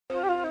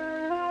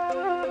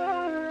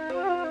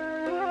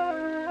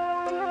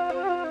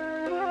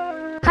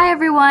Hi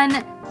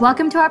everyone,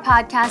 welcome to our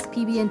podcast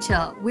PB and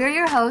Chill. We're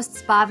your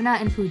hosts Bhavna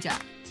and Pooja.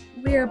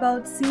 We are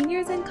both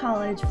seniors in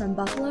college from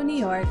Buffalo, New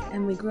York,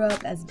 and we grew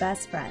up as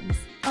best friends.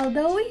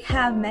 Although we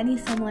have many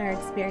similar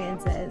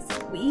experiences,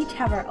 we each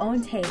have our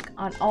own take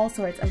on all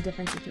sorts of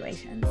different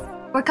situations.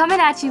 We're coming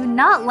at you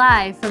not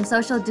live from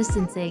social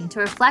distancing to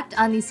reflect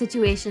on these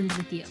situations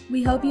with you.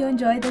 We hope you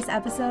enjoyed this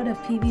episode of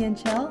PB and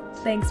Chill.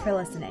 Thanks for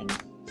listening.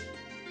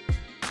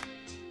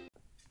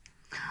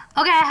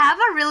 Okay, I have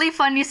a really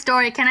funny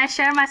story. Can I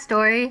share my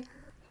story?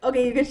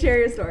 Okay, you can share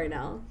your story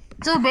now.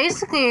 So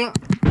basically,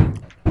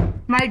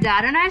 my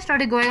dad and I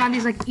started going on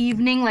these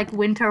evening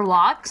winter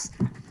walks.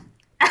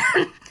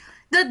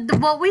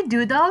 What we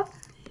do though,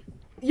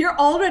 You're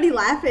already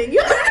laughing.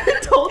 You haven't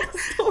even told the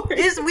story.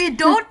 is we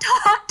don't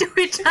talk to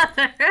each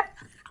other.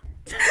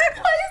 Why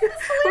is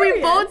this We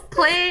hilarious? both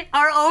play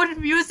our own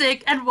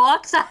music and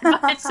walk side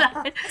by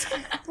side.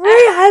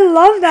 Wait, I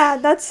love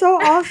that. That's so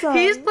awesome.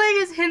 He's playing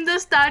his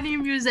Hindustani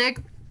music,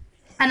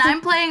 and I'm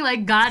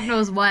playing God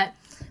knows what.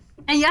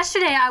 And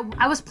yesterday,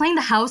 I was playing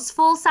the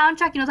Houseful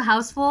soundtrack. You know the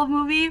Houseful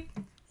movie?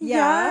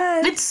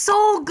 Yes. It's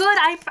so good.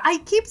 I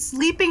keep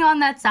sleeping on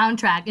that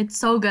soundtrack. It's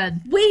so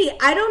good. Wait,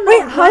 I don't know.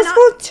 Wait,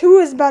 Houseful 2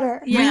 is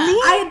better. Yeah.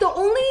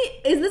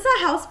 Is this a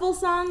Houseful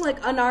song? Like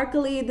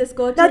Anarkali, This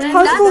Go That's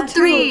Houseful That's 2.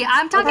 3.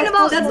 I'm talking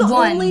about That's the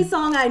one. only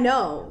song I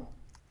know.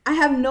 I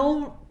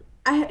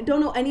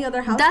don't know any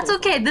other Houseful That's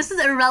okay. song. This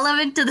is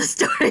irrelevant to the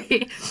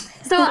story.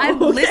 So I'm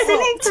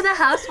listening to the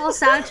Houseful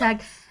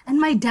soundtrack, and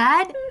my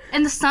dad,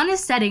 and the sun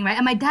is setting, right?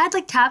 And my dad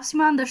taps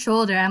me on the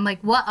shoulder. I'm like,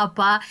 "What,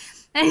 appa?"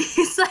 And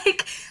he's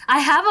like, "I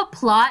have a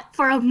plot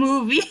for a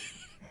movie."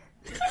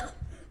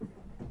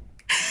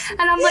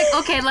 And I'm like,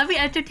 "Okay, let me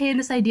entertain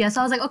this idea."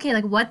 So I was like, "Okay,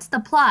 what's the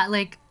plot?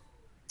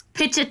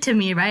 Pitch it to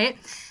me, right?"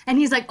 And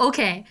he's like,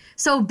 "Okay,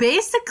 so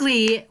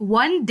basically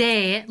one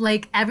day,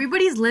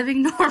 everybody's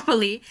living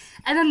normally,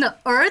 and then the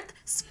earth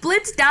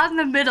splits down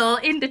the middle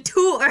into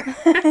two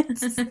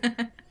earths."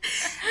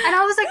 And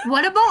I was like,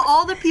 "What about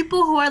all the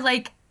people who are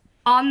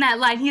on that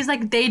line?" He's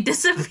like, "They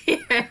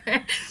disappear."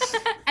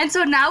 And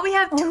so now we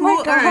have Oh two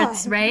my God.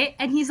 earths, right?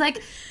 And he's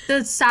like,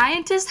 the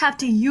scientists have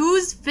to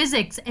use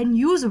physics and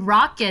use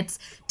rockets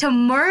to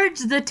merge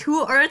the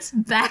two earths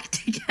back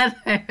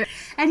together.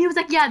 And he was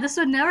like, "Yeah, this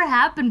would never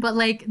happen, but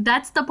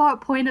that's the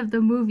point of the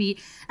movie."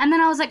 And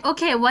then I was like,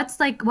 "Okay, what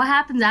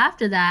happens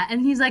after that?"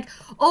 And he's like,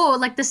 "Oh,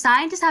 the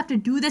scientists have to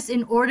do this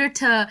in order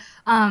to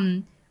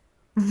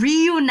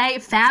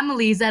reunite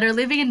families that are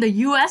living in the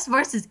US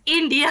versus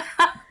India."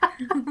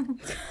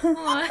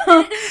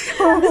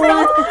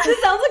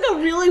 This sounds like a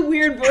really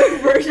weird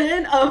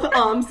version of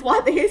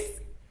Swades.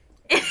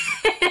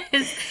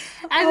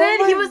 And then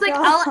Oh he my was like,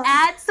 God. "I'll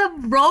add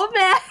some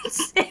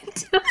romance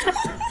into it."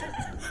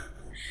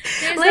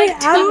 Wait,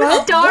 add Two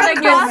what?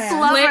 star-crossed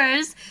romance?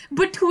 lovers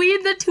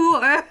between the two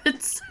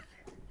earths.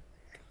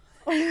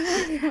 And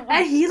he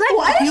Why he,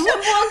 is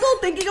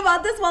Shubwankle thinking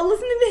about this while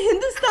listening to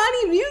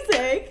Hindustani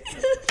music?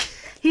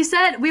 he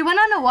said, "We went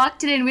on a walk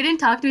today and we didn't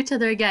talk to each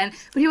other again."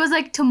 But he was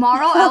like,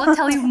 "Tomorrow I'll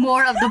tell you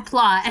more of the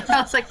plot." And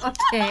I was like,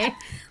 "Okay."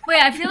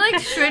 Wait, I feel like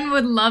Shrin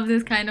would love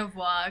this kind of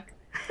walk.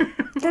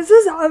 This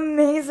is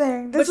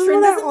amazing. This But is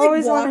Shrin what I doesn't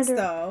always walks want to do.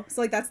 though,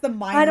 so that's the I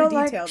minor don't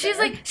like- detail. She's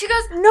there. she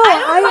goes, No,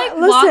 I don't like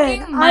listen,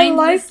 walking I like-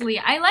 mindlessly.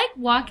 I like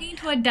walking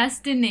to a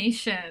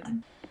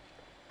destination.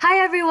 Hi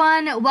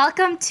everyone,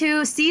 welcome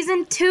to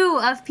season 2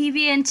 of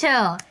PB and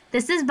Chill.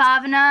 This is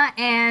Bhavna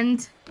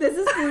and This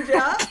is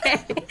Pooja.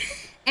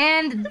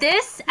 And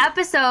this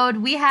episode,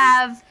 we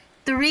have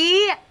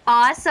 3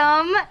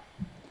 awesome,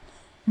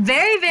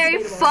 very,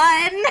 very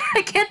fun,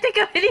 I can't think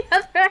of any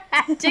other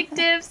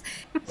adjectives.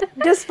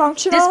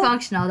 Dysfunctional.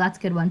 Dysfunctional, that's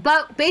a good one.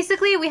 But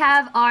basically, we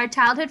have our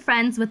childhood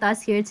friends with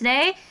us here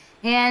today,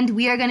 and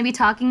we are going to be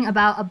talking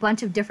about a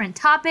bunch of different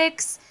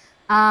topics.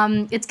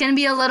 It's going to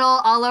be a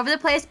little all over the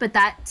place, but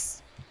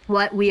that's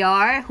what we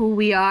are, who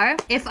we are.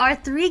 If our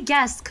 3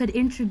 guests could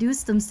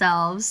introduce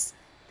themselves,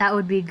 that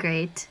would be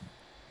great.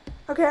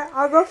 Okay,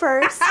 I'll go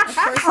first. Of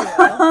course you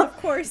will. Of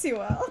course you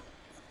will.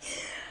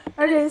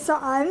 Okay, so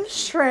I'm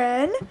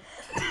Shrin.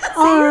 Say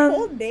your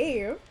whole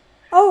name.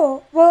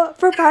 Oh, well,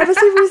 for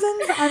privacy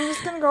reasons, I'm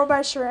just gonna go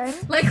by Shrin.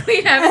 Like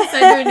we haven't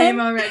said your name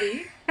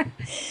already.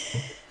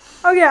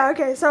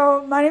 Okay,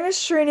 so my name is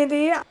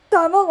Srinidhi.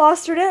 So I'm a law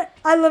student.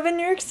 I live in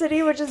New York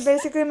City, which is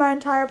basically my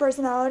entire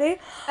personality.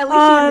 At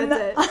least she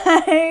admits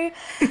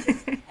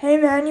it. Hey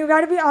man, you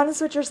gotta be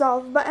honest with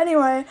yourself. But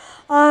anyway,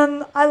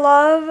 I'm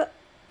a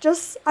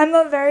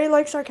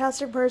very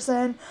sarcastic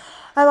person.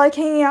 I like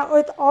hanging out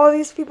with all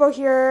these people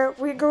here.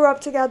 We grew up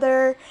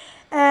together,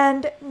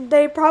 and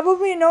they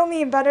probably know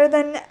me better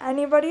than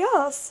anybody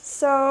else.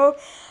 So,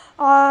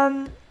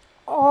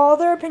 all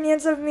their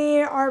opinions of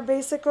me are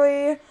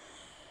basically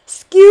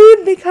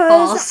skewed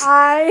because False.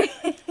 I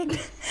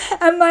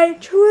am my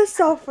truest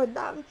self with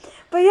them.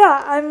 But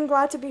yeah, I'm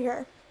glad to be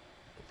here.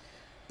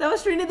 That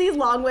was Srinidhi's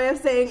long way of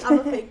saying I'm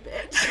a fake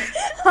bitch.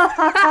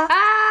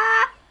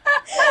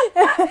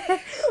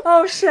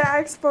 Oh shit, I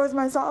exposed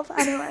myself.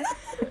 Anyway.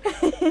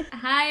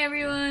 Hi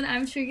everyone,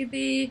 I'm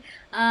Shrikati.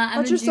 I'm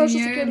What's a your social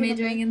junior security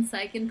majoring number? in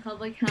psych and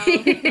public health.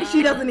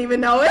 She doesn't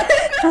even know it.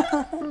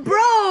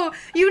 Bro,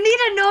 you need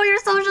to know your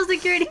social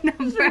security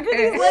number.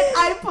 It's like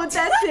I put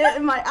that shit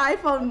in my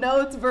iPhone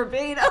notes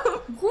verbatim.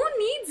 Who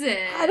needs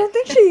it? I don't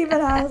think she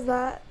even has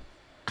that.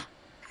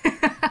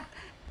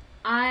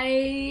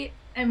 I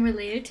am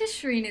related to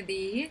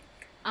Srinidhi.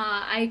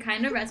 I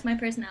kind of rest my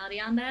personality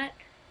on that.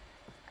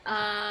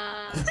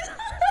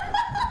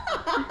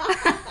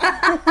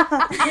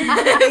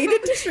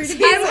 Related to Shriti. She's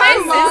my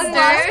long lost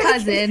sister.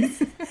 cousin.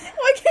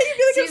 Why can't you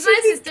be like She's my a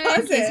Shriti's sister, in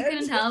case you cousin?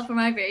 couldn't tell from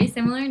our very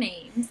similar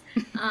names.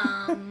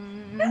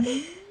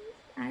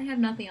 I have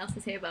nothing else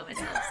to say about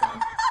myself, so.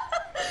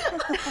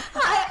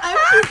 Hi, I'm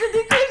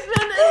Shriti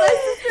Krishnan, and my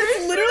sister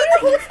is literally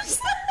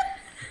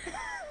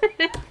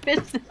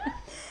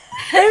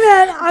Hey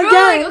man, Bro, like,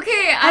 again.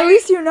 okay, At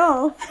least you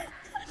know.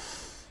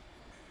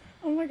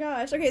 Oh my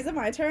gosh. Okay, is it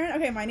my turn?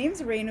 Okay, my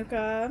name's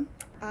Renuka.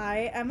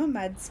 I am a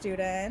med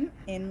student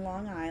in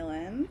Long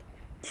Island.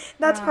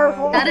 That's her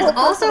whole. That is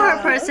also her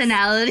Yes.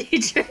 personality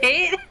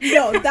trait.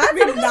 No, that's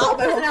not my whole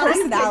personality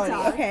is personality,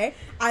 TikTok. okay?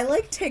 I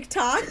like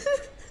TikTok.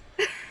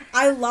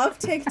 I love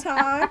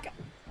TikTok.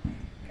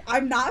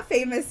 I'm not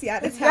famous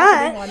yet. It's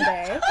happening one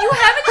day. You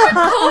haven't even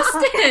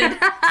posted!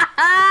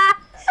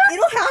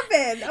 It'll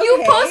happen, okay?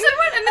 You posted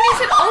one and then you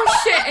said, oh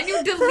shit, and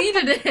you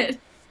deleted it.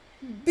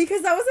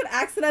 Because that was an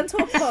accidental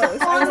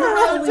post. I wasn't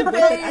fully with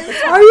it at the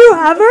time. Are you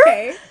ever?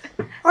 Okay.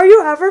 Are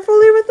you ever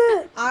fully with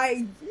it?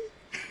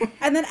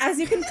 And then, as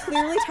you can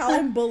clearly tell,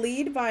 I'm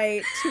bullied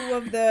by two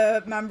of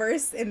the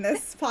members in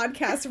this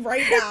podcast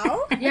right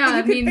now. Yeah, I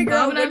You can mean, figure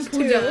out Bhavana and which two.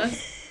 Pooja.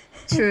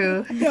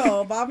 True.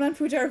 No, Bhavna and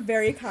Pooja are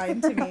very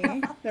kind to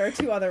me. There are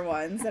two other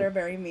ones that are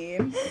very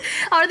mean.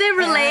 Are they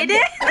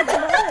related?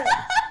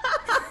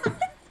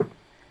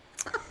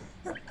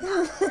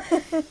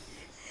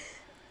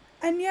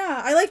 And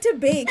yeah, I like to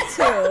bake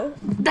too.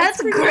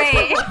 That's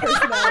great.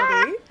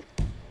 Personality.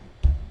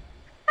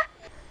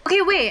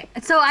 Okay, wait.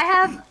 So I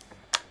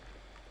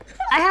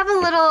have a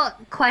little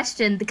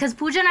question because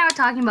Pooja and I were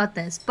talking about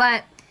this,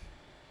 but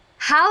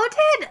how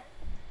did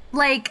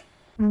like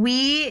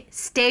we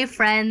stay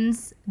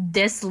friends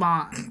this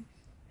long?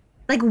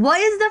 Like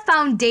what is the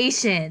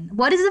foundation?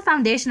 What is the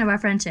foundation of our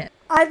friendship?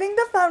 I think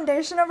the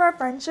foundation of our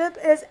friendship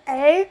is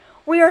A,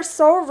 we are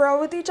so real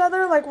with each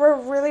other, like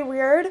we're really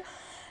weird.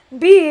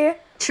 B,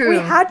 True. we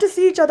had to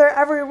see each other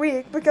every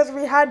week because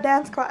we had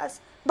dance class.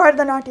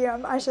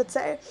 Bharatanatyam, I should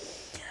say.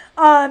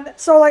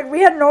 So like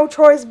we had no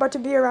choice but to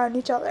be around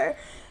each other.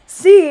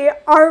 C,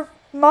 our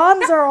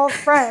moms are all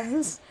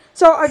friends.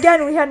 So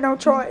again, we had no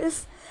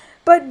choice.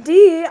 But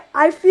D,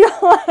 I feel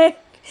like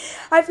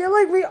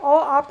we all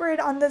operate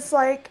on this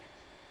like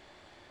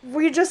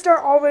we just are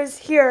always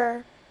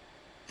here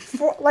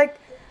for like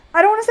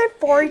I don't want to say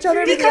for each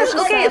other Because, that's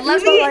just okay, selfish, let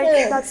but me-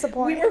 like that's the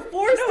point. We were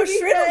forced to be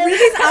friends.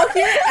 Ruby's out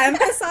here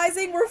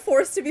emphasizing we're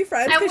forced to be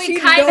friends And because we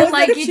she kinda knows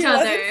like that if each she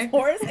other. wasn't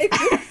forced,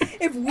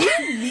 if we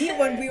meet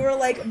when we were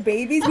like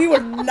babies, we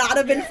would not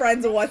have been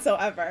friends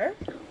whatsoever.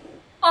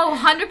 Oh,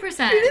 100%.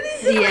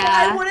 Yeah.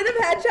 I wouldn't have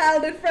had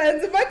childhood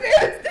friends if my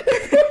parents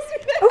didn't force me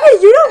to. Okay,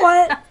 you know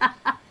what?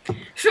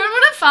 Shrun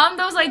would have found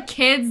those like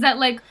kids that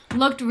like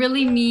looked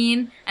really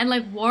mean and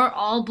like wore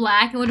all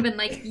black and would have been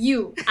like,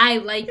 you, I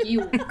like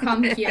you,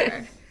 come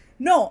here.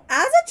 No,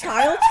 as a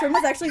child, Trim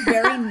was actually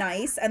very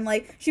nice, and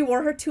like she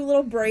wore her two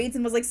little braids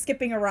and was like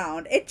skipping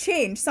around. It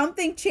changed.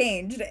 Something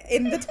changed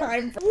in the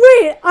time.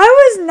 Wait,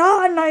 I was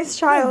not a nice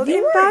child. you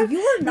In were- fact, you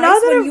were nice now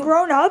that when I've you-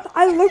 grown up,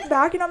 I look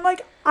back and I'm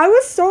like, I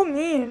was so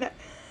mean.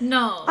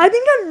 No. I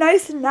think I'm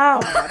nice now.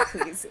 Oh my God,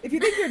 please. If you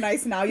think you're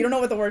nice now, you don't know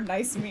what the word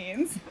nice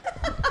means.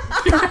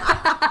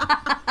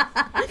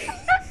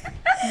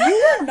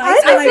 You were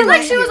nice. I when feel like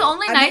met she was you.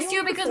 only I nice met to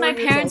you when because were my 4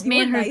 years parents old. You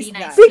made were her nice be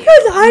then. nice. to you.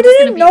 Because I I'm just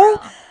didn't gonna be know.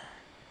 real.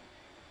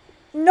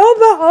 No,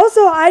 but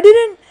also I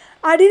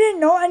didn't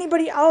know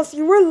anybody else.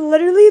 You were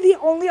literally the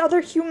only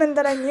other human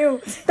that I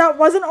knew that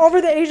wasn't over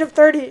the age of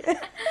 30.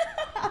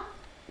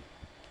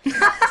 She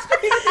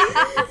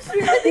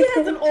really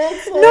has an old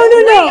soul. No.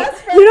 My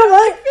best friend You know is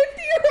what? like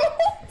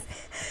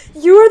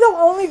 50-year-old. You were the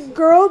only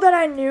girl that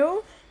I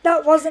knew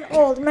that wasn't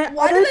old. My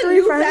other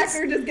three friends.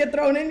 just get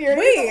thrown in here?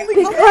 Wait, how many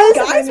because-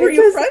 guys were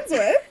you because- friends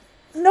with?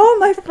 No,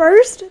 my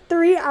first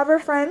three ever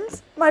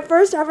friends were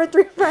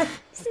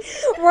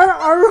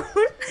Arun,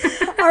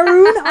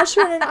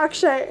 Ashwin, and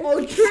Akshay.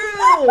 Oh,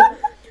 true.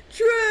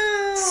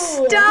 True.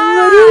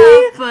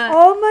 Literally,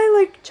 all my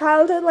like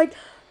childhood, like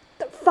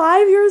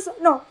 5 or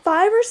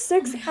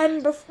 6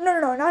 and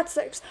no, not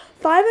 6,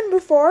 5 and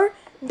before,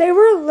 they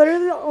were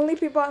literally the only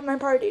people at my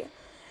party,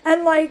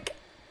 and like,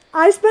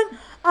 I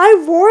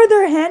wore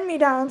their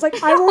hand-me-downs,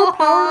 like I wore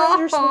Power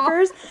Ranger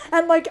sneakers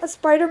and like a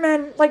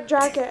Spider-Man like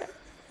jacket.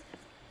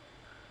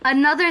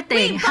 Another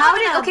thing. How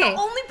did okay? The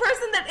only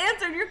person that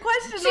answered your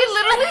question. She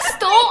literally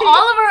stole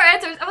all of our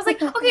answers. I was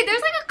like, okay,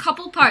 there's like a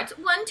couple parts.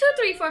 1, 2,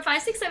 3, 4,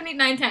 5, 6, 7, 8,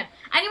 9, 10.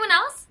 Anyone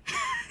else?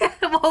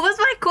 What was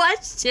my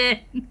question?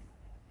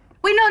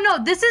 Wait,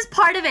 no. This is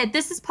part of it.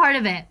 This is part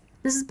of it.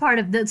 This is part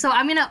of the. So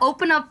I'm gonna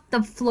open up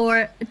the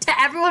floor to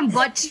everyone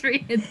but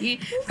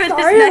Shrikati for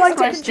Sorry, this I next like to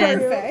question.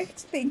 control you. Perfect.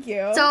 Thank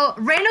you. So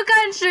Renuka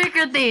and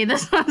Shrikati,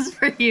 this one's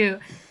for you.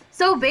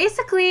 So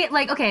basically,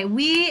 like, okay,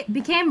 we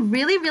became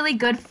really, really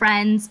good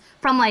friends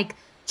from like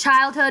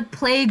childhood,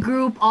 play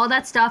group, all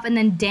that stuff, and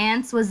then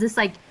dance was this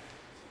like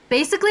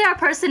basically our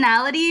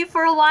personality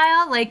for a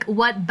while, like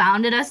what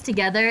bounded us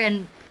together,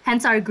 and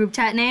hence our group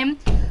chat name.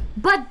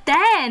 But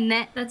then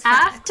That's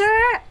facts. after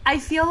I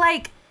feel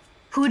like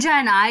Pooja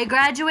and I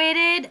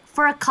graduated,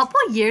 for a couple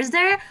years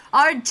there,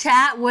 our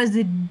chat was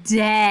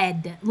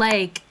dead.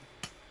 Like,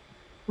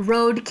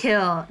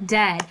 roadkill,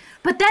 dead.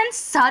 But then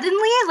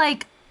suddenly,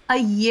 like, a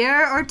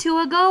year or two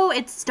ago,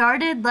 it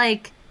started,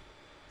 like,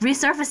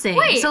 resurfacing.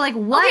 Wait, so, like,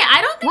 what, okay,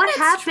 I don't think what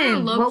that's true,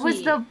 happened? What was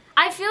low-key. the...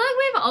 I feel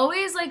like we've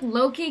always like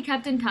low-key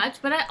kept in touch,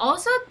 but I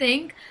also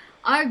think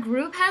our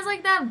group has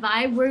like that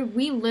vibe where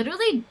we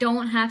literally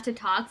don't have to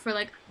talk for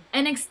like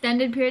an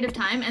extended period of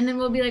time, and then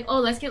we'll be like, oh,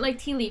 let's get like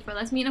tea leaf, or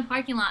let's meet in a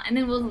parking lot, and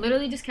then we'll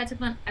literally just catch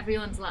up on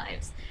everyone's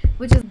lives,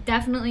 which is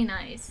definitely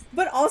nice.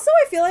 But also,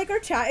 I feel like our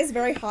chat is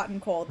very hot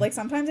and cold. Like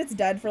sometimes it's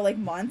dead for like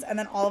months, and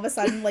then all of a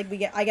sudden, like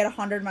I get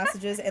 100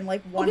 messages in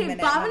like 1 Okay,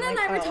 minute. Bobbin I'm and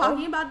I like, were oh.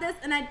 talking about this,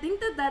 and I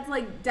think that that's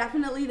like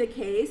definitely the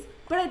case.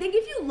 But I think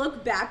if you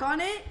look back on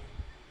it,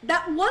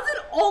 that wasn't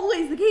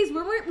always the case. We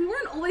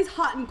weren't always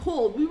hot and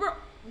cold. We were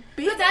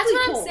basically But that's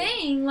what cold. I'm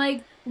saying.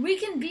 Like, we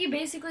can be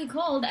basically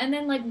cold, and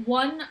then like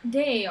one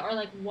day or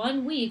like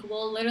 1 week,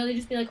 we'll literally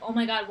just be like, oh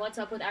my god, what's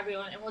up with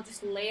everyone? And we'll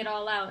just lay it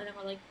all out, and then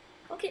we're like,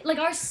 okay. Like,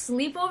 our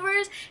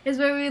sleepovers is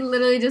where we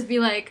literally just be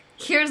like,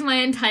 here's my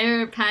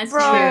entire past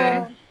Bro.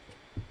 year.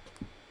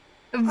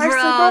 Our Bro,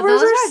 sleepovers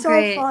those are so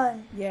great.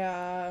 fun.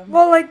 Yeah.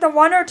 Well, like the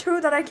one or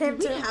two that I came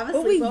Did we to. have a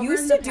But we sleepover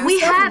used in to the do past? We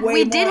stuff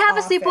way did more have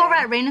a sleepover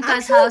at often. Renuka's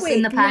Actually, house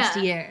in the wait, past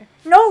yeah. year.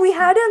 No, we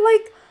had it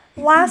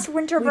like last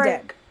winter We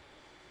break. did.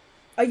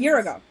 A year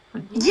ago.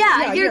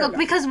 Yeah, a year ago,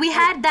 because we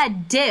had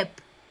that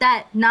dip,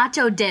 that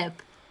nacho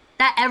dip,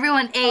 that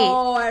everyone ate.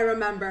 Oh, I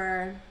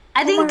remember.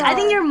 I think my I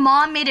think God. your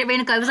mom made it,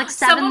 Renuka. It was like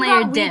Someone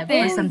 7-layer brought dip wheat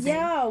or thins. something.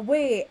 Yeah,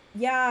 wait.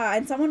 Yeah,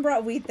 and someone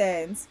brought wheat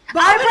thins. I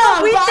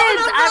brought wheat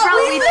thins. I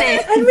brought wheat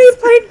thins. And we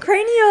played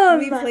Cranium.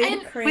 We played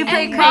And Cranium. we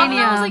played And Bhavna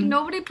was Cranium. like,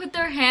 nobody put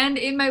their hand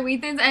in my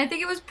wheat thins. And I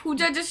think it was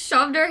Pooja just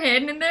shoved her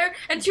hand in there,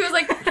 and she was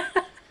like,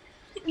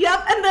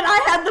 Yep, and then I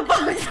had the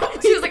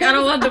box. She was like, I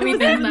don't want the I was wheat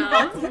thins having the now.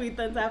 box of wheat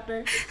thins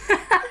after.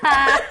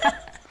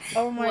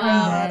 Oh my Wow.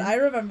 god, I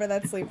remember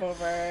that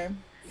sleepover.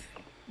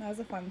 That was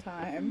a fun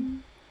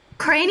time.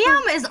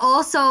 Cranium is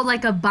also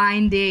like a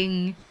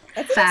binding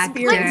That's an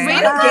factor. experience,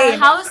 Like, not a Renuka's game.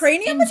 house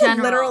Cranium in is a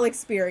general. literal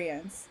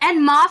experience.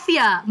 And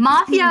Mafia.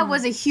 Mafia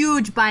was a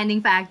huge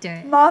binding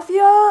factor.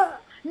 Mafia.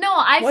 no,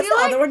 I What's feel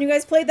the like other one you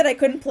guys played that I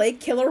couldn't play?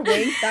 Killer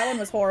Wink? That one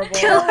was horrible.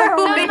 Killer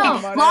No, Wing.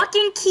 no. Lock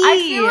and Key. I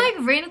feel like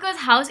Renuka's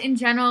house in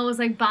general was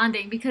like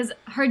bonding because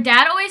her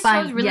dad always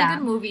chose really yeah.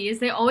 good movies.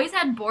 They always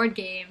had board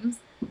games.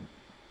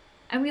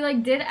 And we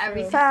like did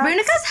everything. Facts.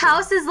 Renuka's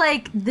house is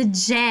like the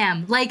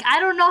jam. Like, I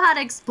don't know how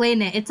to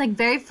explain it. It's like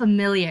very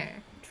familiar.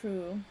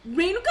 True.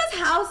 Renuka's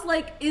house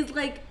is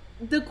like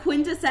the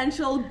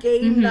quintessential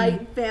game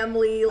night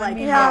family like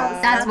mean, house.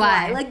 yeah. That's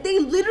why. Like they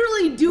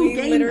literally do We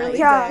game literally night.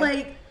 Yeah. did.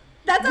 Like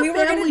that's a We were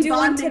gonna family do one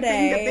bonding thing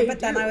that today, they but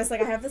then do. I was like,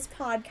 I have this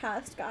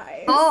podcast,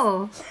 guys.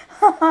 Oh.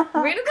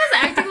 Renuka's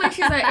acting like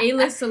she's an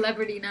A-list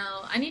celebrity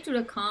now. I need you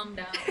to calm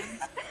down.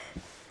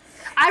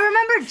 I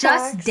remember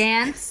Just Facts.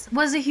 Dance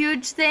was a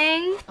huge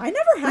thing. I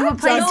never had would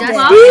play Just Just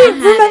Dance. Dance. Wait,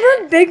 had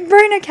remember Big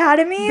Brain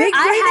Academy? Big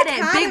I Brain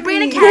had it. Big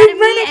Brain Academy. Academy, Big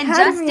Brain and Just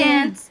Academy.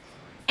 Dance.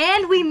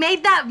 And we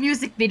made that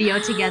music video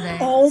together.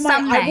 Oh my!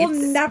 Some I will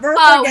nights. never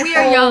Oh, forget. we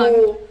are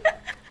young.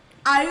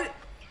 Oh,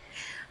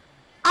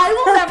 I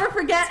will never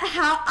forget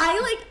how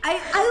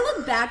I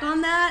look back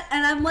on that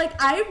and I'm like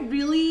I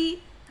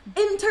really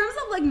in terms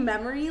of like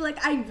memory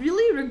like I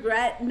really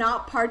regret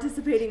not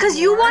participating Because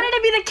you more. wanted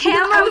to be the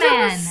Because I was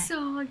cameraman.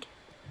 So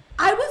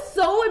I was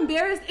so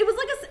embarrassed. It was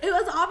like it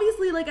was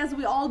obviously like as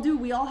we all do,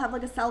 we all have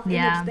like a self-image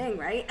Yeah. thing,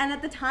 right? And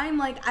at the time,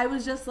 like I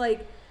was just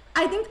like,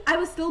 I think I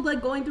was still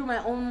like going through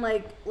my own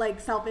like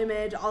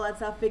self-image, all that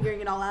stuff,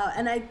 figuring it all out.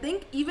 And I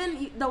think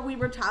even though we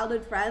were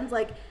childhood friends,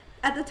 like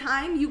at the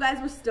time, you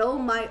guys were still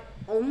my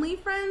only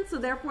friends, so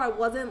therefore I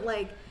wasn't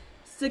like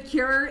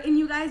secure in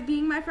you guys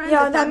being my friends.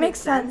 Yeah, if that makes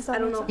sense. I That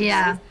don't makes know. If sense. it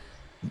Yeah.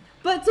 does.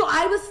 But so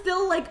I was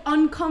still like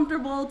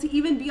uncomfortable to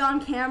even be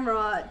on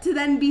camera to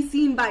then be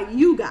seen by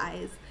you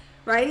guys,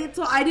 right?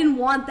 So I didn't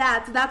want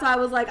that. So that's why I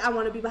was like, I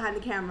want to be behind the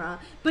camera.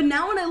 But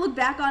now when I look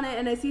back on it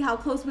and I see how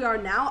close we are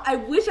now, I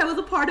wish I was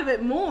a part of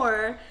it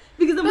more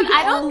because then we But could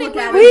I all don't think look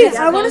we at were it Wait, this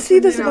together. I wanna close see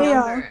when this we were video.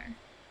 younger.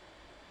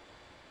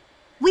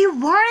 We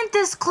weren't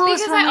this close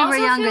Because when I we were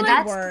also younger. feel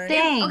like That's weren't. the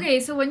thing. Okay,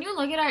 so when you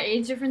look at our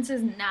age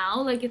differences now,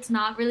 like it's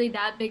not really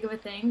that big of a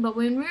thing. But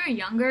when we were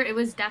younger, it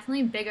was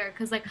definitely bigger.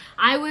 Cause like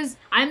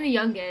I'm the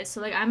youngest,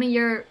 so like I'm a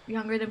year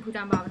younger than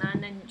Pooja and Bhavna,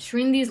 and then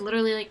Shrindi is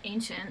literally like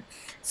ancient.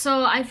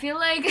 So I feel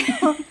like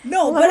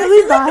No, but I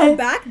Literally feel like bye.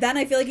 back then,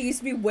 I feel like it used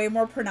to be way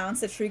more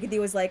pronounced that Shrikati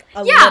was like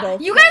a Yeah,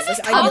 little. you kid. guys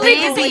just Like, I A totally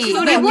didn't think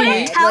know, baby. like, include We me.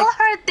 wouldn't kid. tell Like,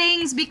 her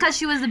things because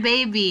she was a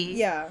baby.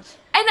 Yeah. and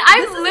This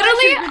I'm is why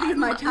literally Shrikati is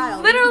my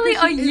child. literally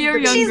Because a she is year the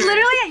baby. She's younger.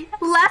 literally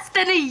less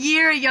than a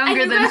year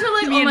younger you than guys were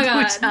like, me oh my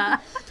and God.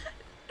 Pooja.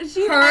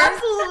 She's Her-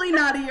 absolutely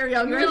not a year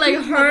younger. You're like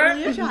She's her.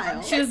 literally a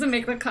child. She doesn't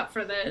make the cut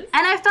for this.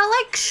 And I felt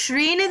like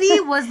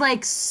Srinidhi was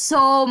like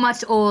so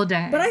much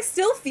older. But I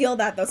still feel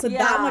that though, so that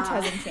Yeah. much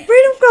hasn't changed.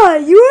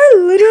 Renuka, you are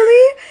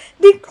literally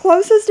the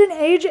closest in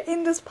age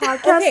in this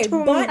podcast Okay,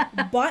 to me.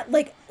 but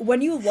like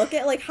when you look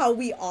at like how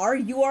we are,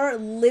 you are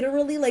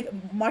literally like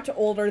much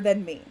older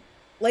than me.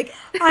 Like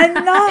I'm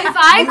not. If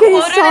I okay,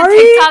 quoted sorry.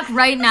 a TikTok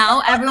right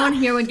now, everyone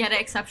here would get it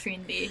except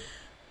Shrindi.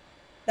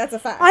 that's a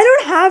fact. I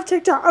don't have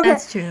TikTok. Okay,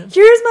 That's true.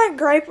 Here's my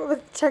gripe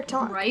with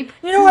TikTok. Gripe?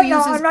 You know Who what? No,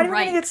 uses I'm not even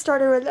gripe? gonna get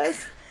started with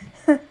this.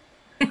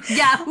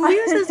 Yeah, who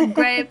uses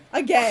grape?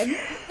 Again,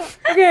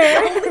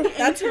 Okay.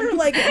 that's her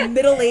like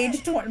middle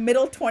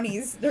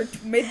 20s, their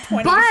mid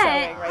 20s But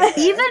showing right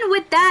there. even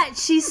with that,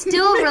 she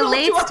still Middle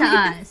relates to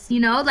 20s. us. You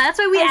know, that's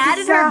why we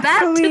added her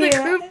back to the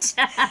Exactly. group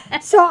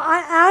chat. So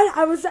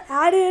I was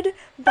added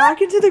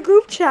back into the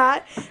group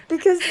chat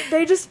because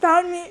they just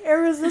found me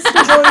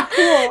irresistibly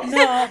cool.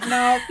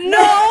 No,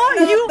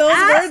 You those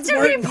asked words to be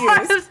weren't part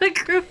used. of the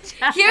group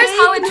chat. Here's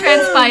how it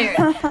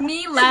transpired.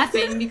 Me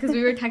laughing because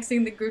we were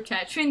texting the group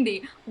chat.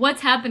 Shrindi,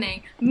 what's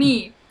happening?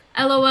 Me.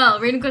 LOL.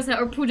 Renuka said,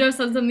 or Pooja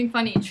said something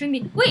funny.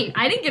 Shrindi, wait,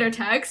 I didn't get her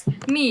text.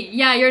 Me.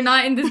 Yeah, you're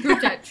not in this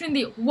group chat.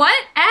 Shrindi,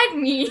 what? Add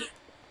me.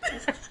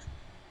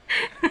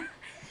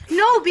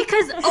 No,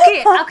 because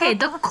okay,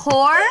 the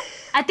core.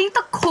 I think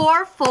the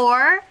core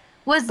 4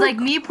 was like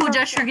me, Pooja,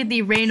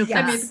 Shrikati, Renuka.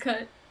 I made the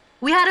cut.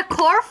 We had a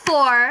core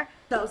 4.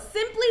 So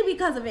simply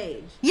because of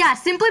age. Yeah,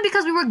 simply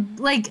because we were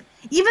like,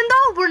 even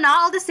though we're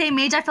not all the same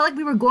age, I felt like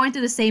we were going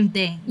through the same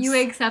things. You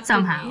accepted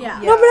somehow. me. Yeah.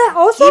 No, but I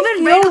also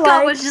Even feel Renuka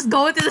like was just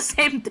going through the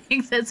same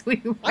things as we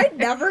were. I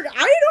don't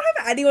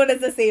have anyone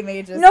as the same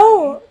age as me.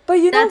 no, but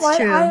you know That's what?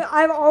 true.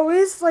 I've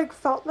always like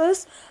felt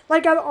this.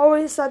 Like I've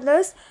always said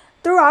this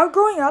throughout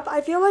growing up.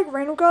 I feel like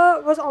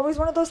Renuka was always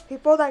one of those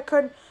people that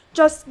could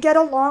just get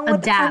along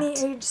with any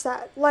Adapt. age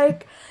set.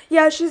 Like,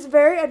 yeah, she's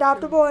very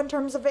adaptable in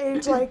terms of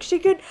age. Like,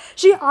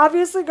 she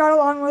obviously got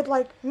along with,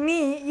 like,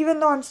 me, even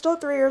though I'm still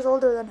 3 years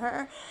older than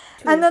her.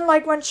 And then,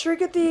 like, when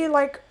Shrikati,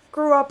 like,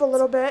 grew up a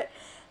little bit,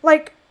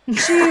 like,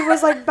 she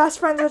was, like, best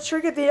friends with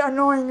Shrikati,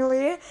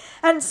 annoyingly,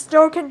 and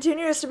still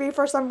continues to be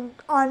for some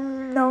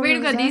unknown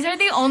Renuka, reason. these are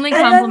the only And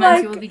then, compliments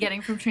like- you will be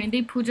getting from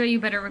Shrindi. Pooja, you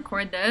better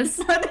record this.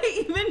 Are they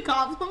even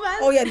compliments?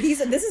 Oh yeah,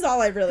 this is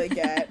all I really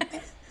get.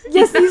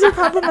 Yes, these are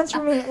compliments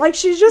for me. Like,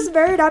 she's just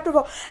very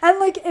adaptable. And,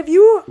 like, if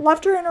you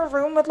left her in a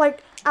room with,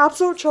 like,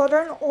 absolute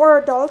children or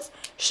adults,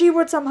 she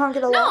would somehow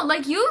get along. No,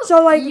 like you.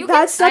 So, like, you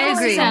that's can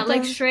definitely say that.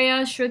 Like something.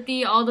 Shreya,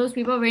 Shruti, all those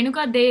people.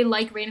 Renuka, they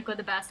like Renuka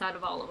the best out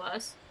of all of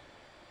us.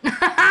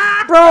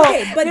 Bro,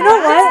 Okay, but you know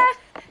what?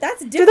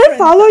 That's Do different. they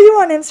follow you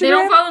on Instagram? They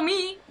don't follow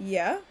me.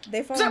 Yeah,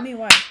 they follow So- me.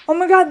 Why? Oh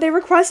my god, they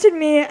requested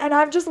me and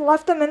I've just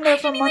left them in there I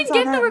for didn't even months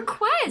get on the end.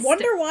 request.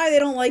 Wonder why they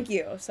don't like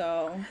you.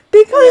 So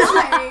Because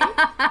Why?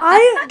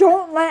 I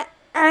don't let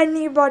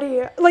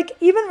anybody, like,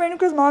 even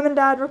Renuka's mom and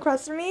dad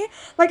requested me.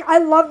 Like, I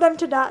love them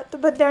to death,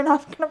 but they're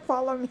not gonna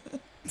follow me.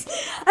 And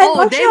Oh,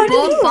 Lakshya, they how did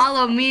both you?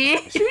 follow me.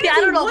 I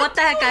don't know what the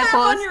heck do you I have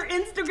on post. your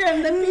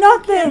Instagram that people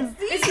Nothing. can't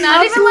see? It's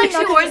not even like she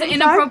Absolutely wears nothing.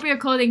 In inappropriate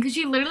clothing because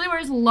she literally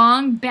wears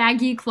long,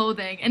 baggy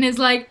clothing and is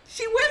like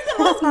She wears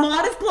the most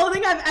modest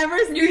clothing I've ever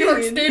seen. New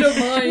York State of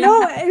Mind.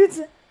 No, it's.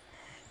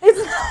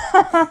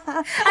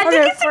 I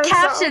think it's the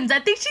captions. I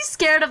think she's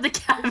scared of the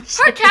captions.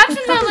 Her captions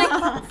are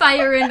like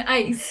fire and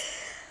ice.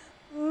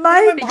 My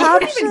I don't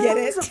captions, even get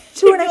it.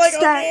 to an You're like,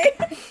 extent.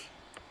 okay.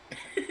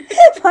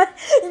 But,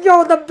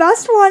 yo, the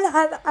best one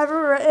I've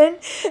ever written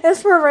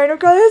is for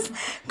Renuka's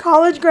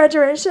college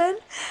graduation.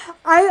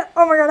 Oh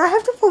my god, I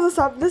have to pull this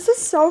up. This is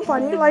so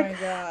funny. Oh like, my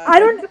God. I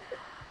don't.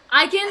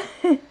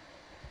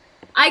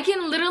 I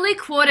can literally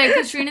quote it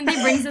because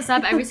Srinidhi brings this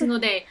up every single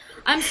day.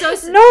 I'm so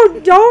No,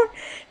 don't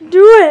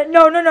do it.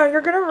 No,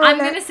 you're gonna ruin it. I'm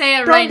gonna say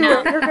it Don't right do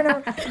now. It. You're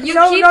gonna. You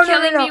No, keep no, no,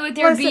 killing no, me with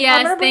your Listen,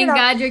 I'm gonna BS. bring Thank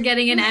it up. God you're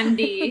getting an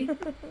MD.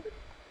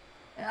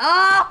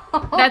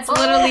 Oh, That's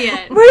literally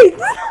it. Wait.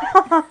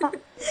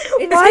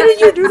 It Why took did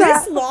you do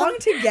that? This long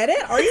to get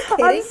it? Are you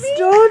kidding I'm me?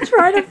 still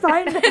trying to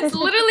find it. That's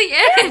literally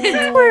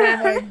it. Where-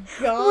 Oh my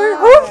God.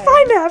 Oh,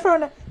 find it. I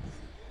found it.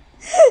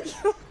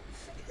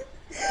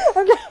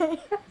 Okay.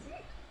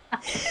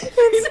 Say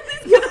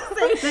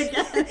it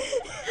again.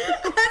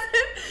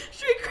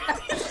 She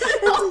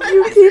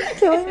You keep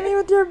killing me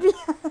with your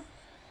BS.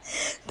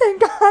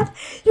 Thank God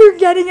you're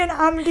getting an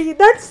MD.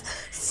 That's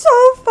so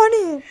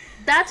funny.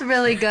 that's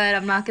really good.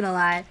 I'm not gonna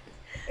lie.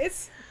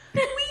 It's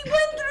We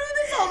went through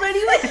this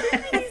already. Like,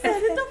 we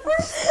said it the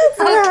first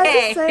I had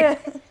Okay. to say it.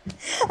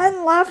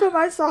 and laugh at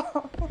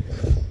myself.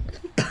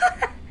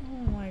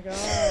 Oh my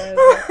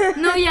god.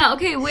 No, yeah,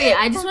 okay, wait.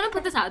 I just want to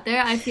put this out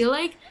there. I feel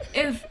like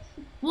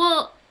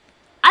well,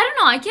 I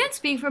don't know. I can't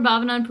speak for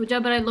Bhavana and Pooja,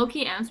 but I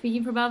low-key am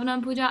speaking for Bhavana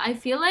and Pooja. I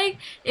feel like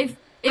if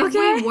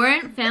Okay. we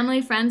weren't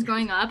family friends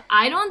growing up,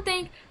 I don't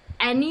think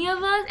any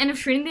of us, and if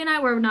Trinity and I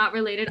were not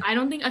related, I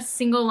don't think a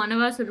single one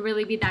of us would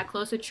really be that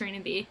close with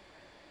Trinity.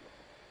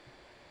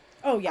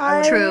 Oh yeah,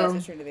 I True.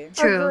 would say Trinity.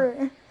 True.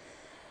 Agree.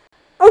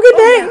 Okay,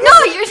 thanks.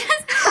 No,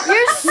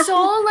 you're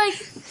so like,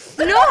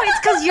 No, it's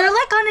because you're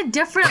like on a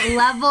different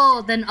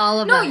level than all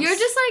of no, us. you're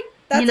just like,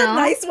 That's You know? a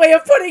nice way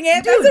of putting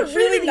it. Dude, That's a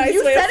really Trinity, nice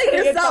you way of said it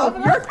putting yourself.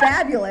 it. You're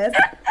fabulous.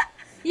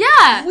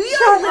 yeah. We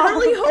are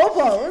literally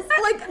hobos.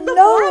 Like the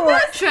No, four of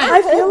us. Trent.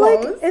 I feel like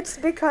hobos. it's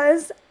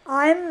because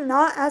I'm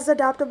not as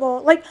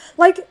adaptable. Like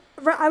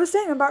I was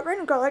saying about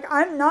Renuka, like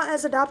I'm not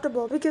as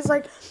adaptable because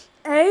like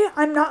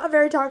I'm not a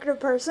very talkative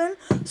person.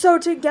 So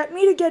to get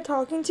me to get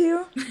talking to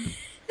you,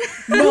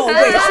 No,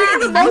 wait,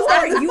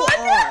 Trinity, you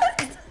are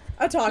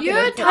a talkative You're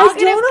a person. I don't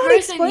talkative know how to person.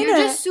 explain You're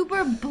it. just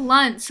super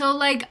blunt. So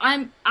like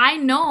I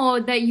know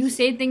that you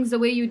say things the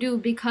way you do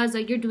because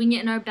like you're doing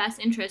it in our best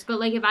interest. But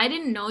like if I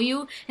didn't know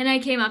you and I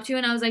came up to you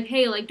and I was like,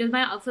 hey, like does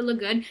my outfit look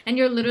good? And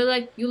you're literally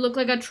like, you look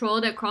like a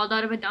troll that crawled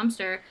out of a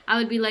dumpster. I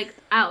would be like,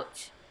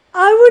 ouch.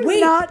 I would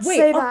not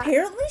say that.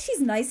 Apparently she's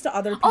nice to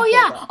other people. Oh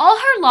yeah, though. all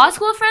her law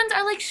school friends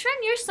are like, Shrin,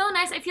 you're so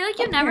nice. I feel like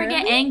you never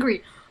get Apparently.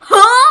 angry.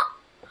 Huh?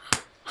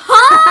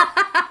 Huh?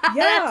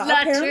 Yeah, That's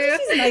not apparently true.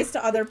 she's nice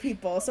to other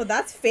people, so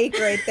that's fake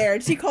right there.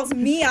 And she calls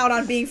me out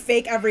on being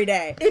fake every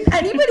day. If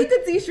anybody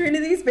could see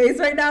Trinity's face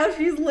right now,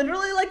 she's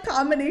literally like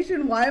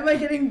combination. Why am I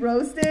getting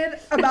roasted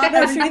about No,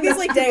 everything? Trinity's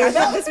like, dang, I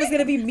thought this was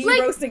gonna be me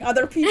Like- roasting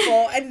other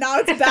people, and now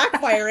it's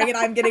backfiring, and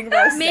I'm getting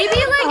roasted. Maybe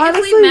like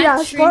Honestly, if we met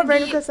yes, what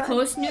Trinity Renuka said.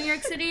 post New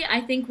York City, I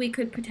think we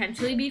could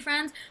potentially be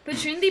friends. But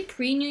Trinity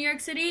pre New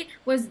York City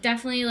was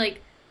definitely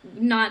like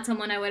not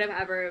someone I would have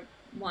ever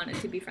wanted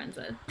to be friends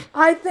with.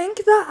 I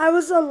think that I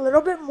was a little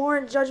bit more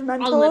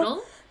judgmental A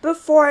little?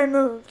 before I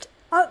moved.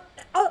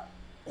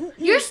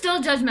 You're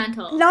still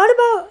judgmental. Not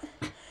about.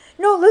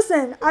 No,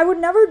 listen. I would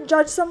never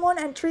judge someone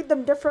and treat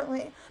them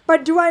differently.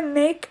 But do I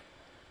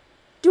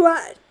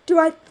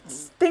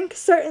think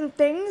certain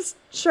things?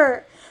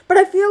 Sure. But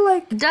I feel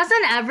like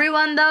Doesn't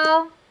everyone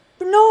though?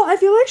 no. I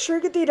feel like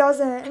Shrikati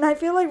doesn't, and I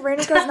feel like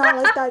Renika's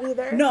not like that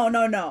either. No.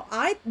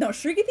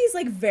 Shrikati's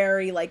like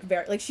very,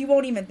 she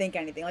won't even think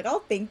anything. Like, I'll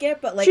think it,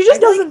 but like. She just I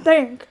feel like- doesn't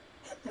think.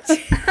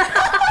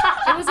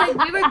 It was like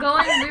we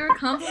were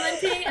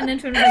complimenting, and then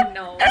Trin was like,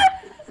 no.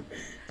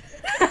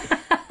 You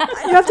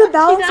have to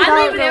balance it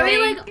I'm out. a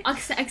very going.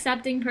 like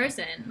accepting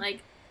person.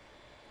 Like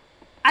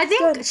I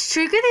think Good.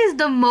 Shrikati is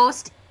the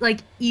most like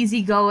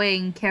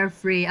easygoing,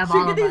 carefree of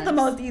all of Trinity's us. the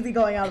most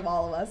easygoing out of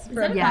all of us.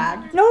 For a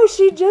Yeah. fact. No,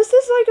 she just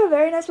is like a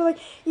very nice. But like,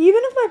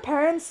 even if my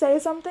parents say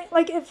something,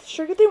 like if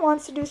Shrikati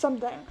wants to do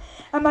something,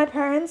 and my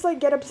parents like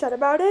get upset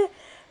about it,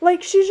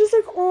 like she's just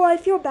like, oh, I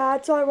feel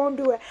bad, so I won't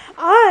do it.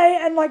 I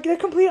am like the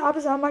complete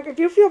opposite. I'm like, if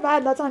you feel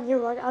bad, that's on you.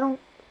 Like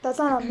that's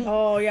not on me.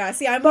 Oh yeah,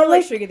 see, I'm But, more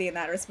like like, Shrikati in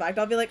that respect.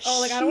 I'll be like, oh,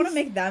 like I don't want to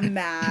make them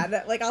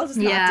mad. Like I'll just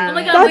Yeah. not do Oh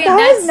my it. God, that wait, that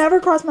that's- has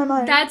never crossed my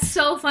mind. that's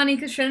so funny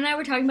because Trin and I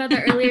were talking about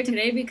that earlier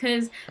today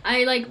because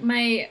I like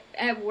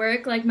at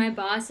work like my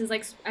boss is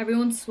like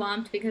everyone's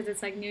swamped because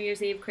it's like New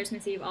Year's Eve,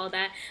 Christmas Eve, all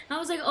that. And I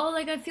was like, oh,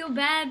 like I feel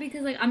bad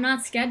because like I'm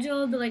not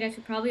scheduled, but like I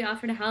should probably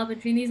offer to help.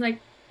 And Trinity's like,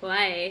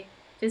 why?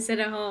 Just sit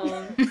at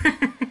home.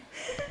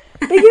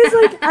 Because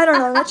like I don't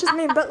know, that's just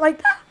me. But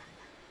like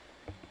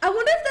I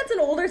wonder if that's an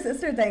older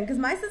sister thing, because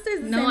my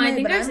sister's the No, same I way,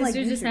 think but our I'm like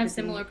sisters you, just have Shrikati.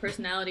 similar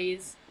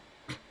personalities.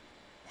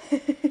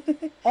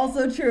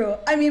 Also true.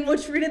 I mean,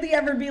 would Trinity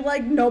ever be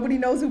like, nobody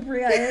knows who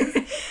Priya is?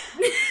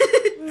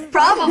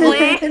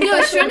 Probably.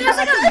 No, Shrin has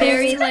like a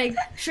very like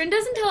Shrin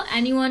doesn't tell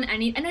anyone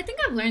any, and I think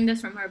I've learned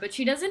this from her, but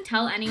she doesn't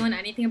tell anyone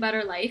anything about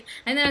her life.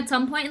 And then at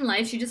some point in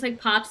life, she just like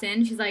pops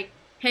in. She's like,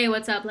 "Hey,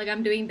 what's up? Like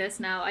I'm doing this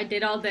now. I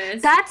did all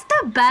this." That's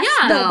the best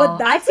Yeah. though. No,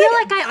 but I that's feel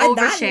like, like I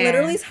that overshare.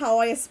 literally is how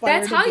I aspire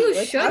That's to how be. you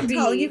Like, should I'm be.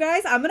 telling you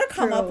guys, I'm gonna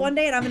come up True. one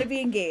day and I'm gonna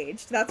be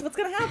engaged. That's what's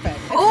gonna happen.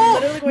 It's Oh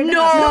literally going to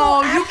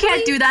no, happen. you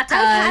can't do that to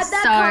I've us. had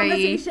that Sorry.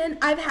 conversation.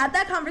 I've had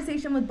that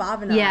conversation with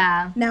Bhavana.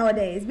 Yeah.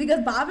 Nowadays, because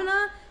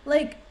Bhavana,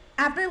 like,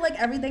 after like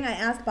everything, I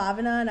asked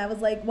Bhavana, and I was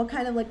like, "What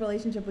kind of like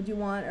relationship would you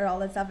want?" or all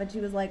that stuff, and she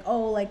was like,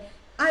 "Oh, like."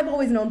 I've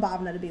always known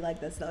Bhavana to be like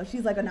this, though.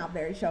 She's like a not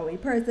very showy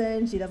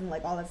person. She doesn't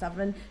like all that stuff.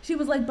 And she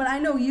was like, but I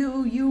know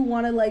you. You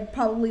want to like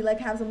probably like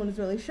have someone who's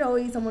really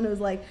showy, someone who's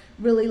like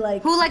really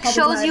like Who, like, public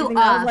shows and you everything.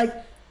 And I was off.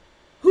 like,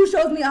 who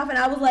shows me off? And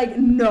I was like,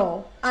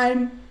 no,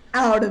 I'm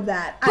out of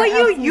that. I But you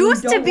absolutely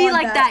used to don't be want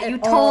like that. You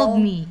at told all.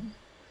 me.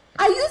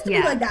 I used to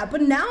Yeah. be like that,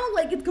 but now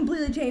like it's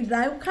completely changed. And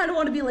I kind of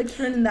want to be like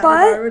Shrin in that But-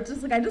 regard. Where it's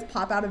just like I just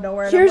pop out of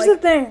nowhere. And here's I'm the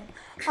like, thing.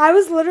 I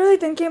was literally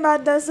thinking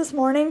about this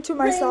morning to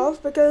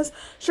myself because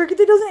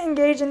Shrikati doesn't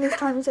engage in these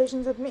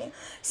conversations with me.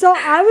 So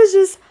I was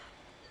just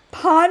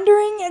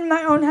pondering in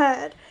my own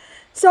head.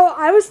 So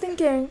I was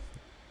thinking,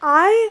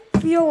 I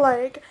feel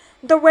like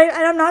the way,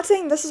 and I'm not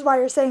saying this is why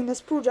you're saying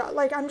this, Pooja.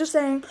 Like, I'm just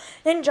saying,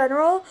 in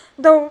general,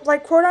 the,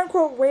 like,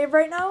 quote-unquote wave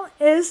right now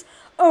is,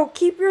 oh,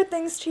 keep your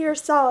things to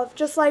yourself.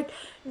 Just like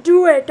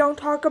do it, don't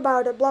talk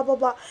about it, blah blah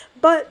blah.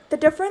 But the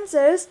difference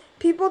is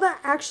people that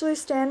actually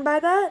stand by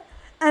that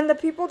and the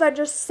people that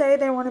just say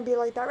they want to be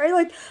like that, right?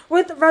 Like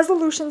with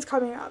resolutions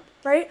coming up,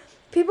 right?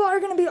 People are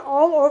going to be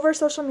all over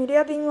social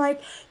media being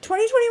like,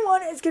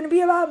 2021 is going to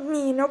be about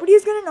me.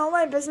 Nobody's going to know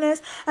my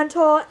business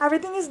until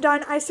everything is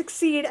done, I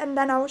succeed, and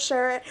then I'll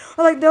share it.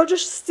 Or like, they'll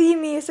just see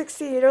me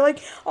succeed. Or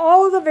like,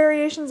 all the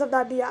variations of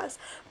that BS.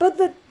 But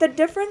the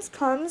difference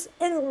comes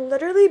in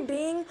literally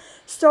being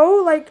so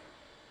like,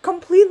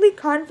 completely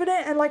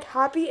confident and like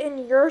happy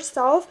in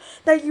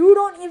yourself that you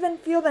don't even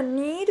feel the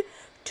need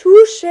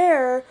to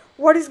share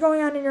what is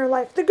going on in your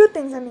life. The good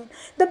things, I mean.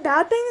 The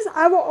bad things,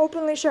 I will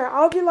openly share.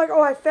 I'll be like,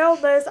 oh, I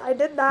failed this, I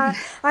did that,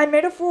 I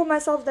made a fool of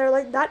myself there.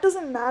 Like, that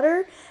doesn't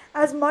matter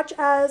as much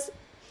as,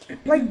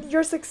 like,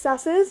 your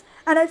successes.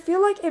 And I feel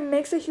like it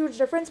makes a huge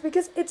difference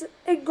because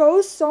it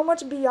goes so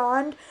much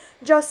beyond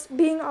just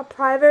being a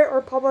private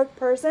or public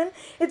person.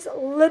 It's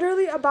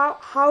literally about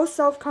how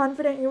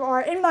self-confident you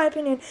are, in my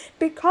opinion,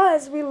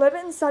 because we live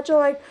in such a,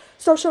 like,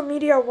 social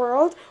media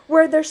world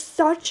where there's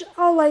such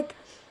a, like,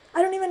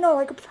 I don't even know,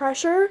 like a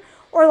pressure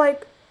or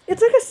like,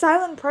 it's like a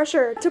silent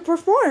pressure to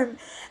perform.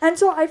 And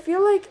so I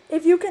feel like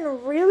if you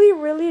can really,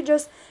 really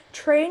just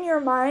train your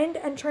mind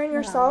and train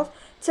yourself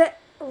to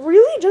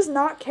really just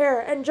not care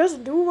and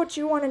just do what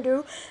you want to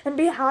do and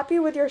be happy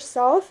with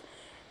yourself,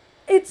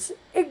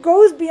 it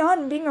goes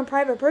beyond being a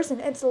private person.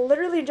 It's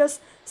literally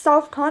just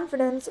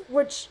self-confidence,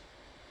 which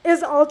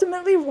is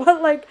ultimately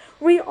what like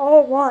we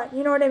all want.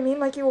 You know what I mean?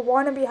 Like you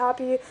want to be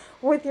happy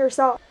with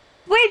yourself.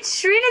 Wait,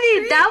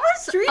 Srinidhi, that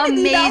was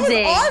amazing. That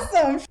was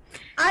awesome.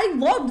 I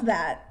loved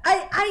that.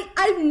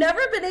 I've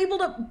never been able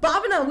to,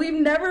 Bhavana, we've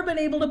never been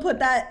able to put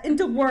that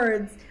into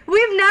words.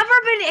 We've never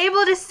been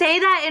able to say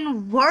that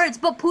in words,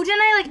 but Pooja and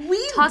I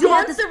like talk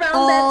about this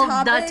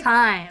all the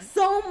time.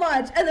 So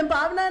much. And then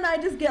Bhavana and I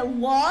just get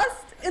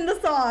lost in the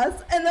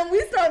sauce, and then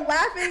we start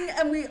laughing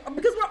and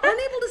because we're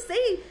unable to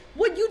say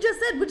what you just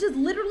said, which is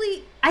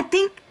literally, I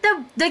think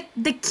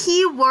the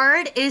key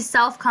word is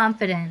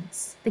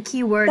self-confidence. The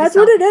key word That's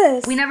what it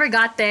is. We never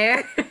got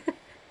there.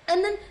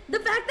 and then the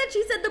fact that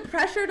she said the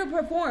pressure to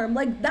perform,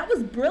 like that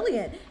was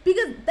brilliant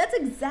because that's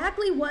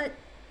exactly what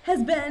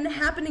has been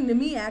happening to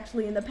me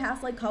actually in the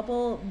past like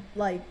couple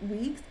like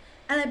weeks.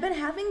 And I've been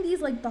having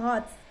these like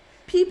thoughts.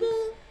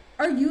 People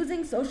are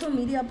using social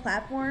media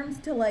platforms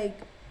to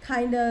like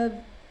kind of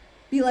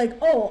be like,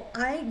 oh,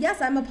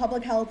 I'm a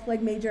public health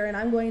like major and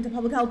I'm going into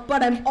public health,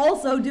 but I'm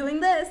also doing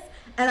this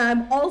and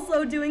I'm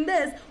also doing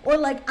this. Or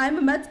like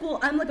I'm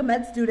like a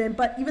med student,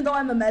 but even though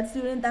I'm a med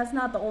student, that's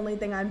not the only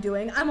thing I'm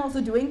doing. I'm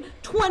also doing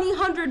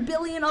 100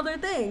 billion other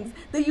things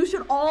that you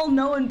should all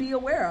know and be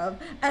aware of.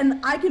 And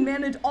I can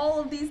manage all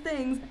of these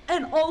things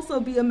and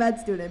also be a med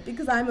student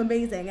because I'm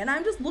amazing. And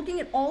I'm just looking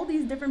at all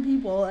these different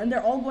people and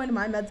they're all going to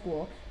my med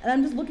school. And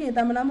I'm just looking at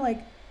them and I'm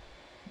like,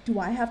 do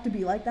I have to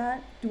be like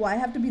that? Do I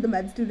have to be the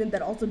med student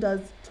that also does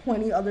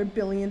 20 other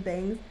billion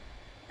things?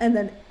 And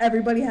then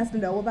everybody has to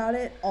know about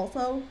it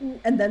also?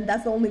 And then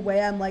that's the only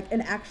way I'm like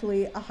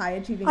actually a high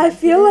achieving I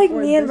feel like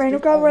me and Renuka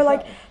Renuka were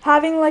like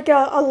having like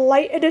a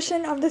light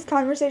edition of this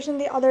conversation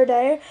the other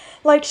day.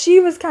 Like she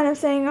was kind of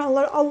saying a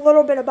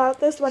little bit about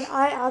this when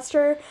I asked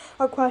her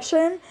a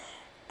question.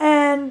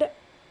 And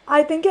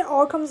I think it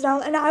all comes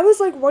down, and I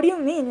was like, what do you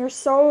mean? You're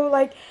so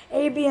like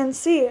A, B, and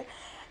C.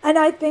 And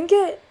I think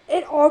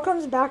it all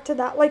comes back to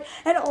that. Like,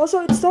 and also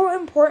it's so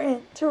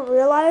important to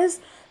realize,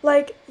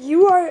 like,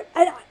 you are,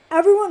 and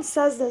everyone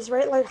says this,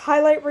 right? Like,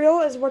 highlight reel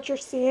is what you're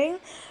seeing.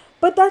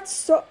 But that's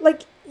so,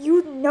 like,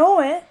 you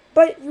know it,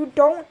 but you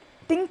don't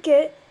think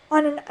it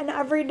on an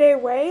everyday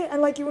way.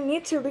 And, like, you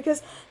need to,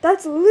 because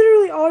that's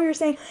literally all you're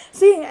seeing.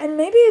 And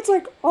maybe it's,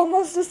 like,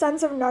 almost a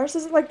sense of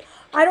narcissism. Like,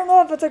 I don't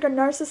know if it's, like, a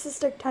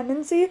narcissistic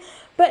tendency.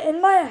 But in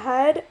my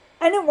head,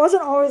 and it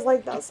wasn't always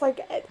like this.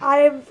 Like,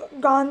 I've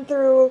gone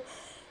through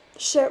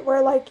shit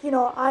where, like, you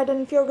know, I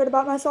didn't feel good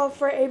about myself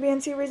for A, B,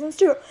 and C reasons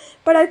too.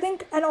 But I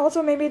think, and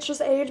also maybe it's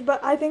just age,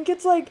 but I think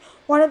it's, like,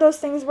 one of those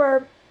things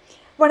where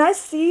when I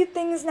see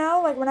things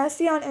now, like, when I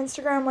see on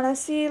Instagram, when I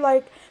see,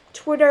 like,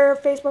 Twitter,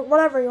 Facebook,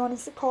 whatever you want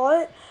to call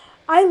it,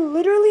 I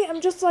literally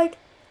am just like,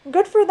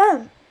 good for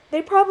them.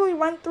 They probably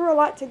went through a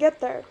lot to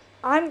get there.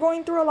 I'm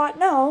going through a lot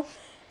now.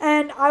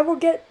 And I will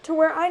get to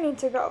where I need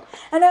to go.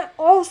 And I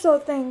also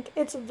think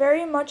it's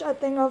very much a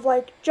thing of,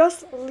 like,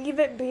 just leave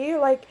it be.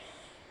 Like,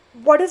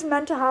 what is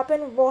meant to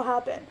happen will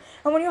happen.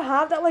 And when you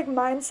have that, like,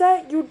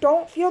 mindset, you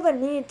don't feel the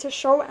need to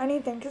show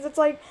anything. Because it's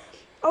like,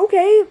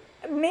 okay,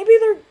 maybe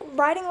they're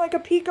riding, like, a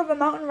peak of a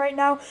mountain right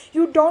now.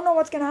 You don't know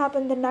what's going to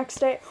happen the next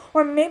day.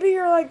 Or maybe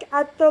you're, like,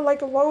 at the,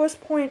 like,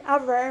 lowest point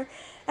ever.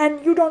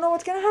 And you don't know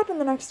what's going to happen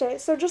the next day.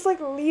 So just, like,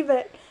 leave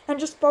it.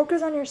 And just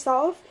focus on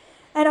yourself.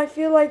 And I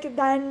feel like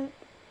then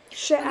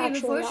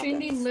before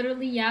Srinidhi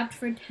literally yapped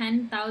for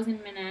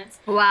 10,000 minutes.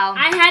 Wow.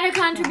 I had a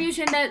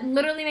contribution that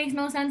literally makes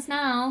no sense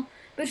now.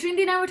 But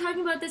Srinidhi and I were talking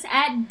about this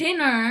at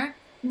dinner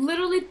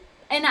literally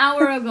an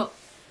hour ago.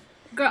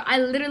 Girl, I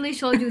literally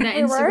showed you that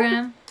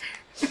Instagram.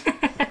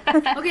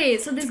 Okay,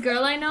 so this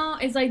girl I know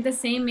is like the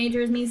same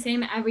major as me,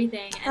 same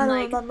everything, I and don't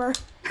like remember.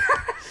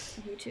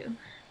 you too.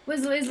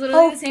 Is literally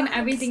Oh, the same facts.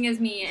 everything as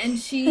me, and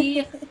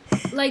she,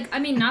 like, I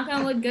mean, knock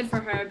on wood, good for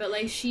her, but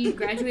like she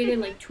graduated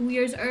like 2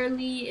 years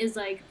early, is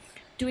like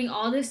doing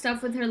all this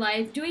stuff with her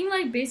life, doing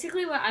like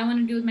basically what I want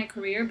to do with my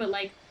career, but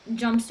like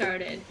jump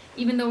started,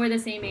 even though we're the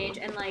same age,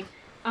 and like.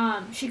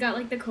 She got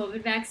like the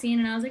COVID vaccine,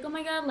 and I was like, oh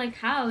my god, like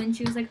how? And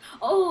she was like,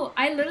 oh,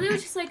 I literally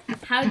was just like,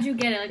 how'd you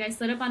get it? Like I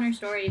slid up on her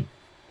story,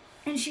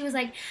 and she was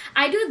like,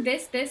 I do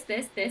this,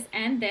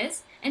 and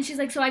this, and she's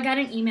like, so I got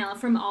an email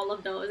from all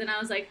of those, and I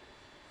was like,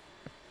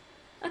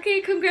 okay,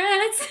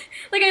 congrats.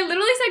 Like I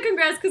literally said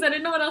congrats because I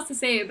didn't know what else to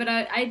say, but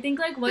I think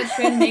like what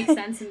Shrin makes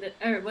sense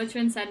what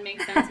Shrin said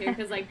makes sense here,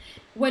 because like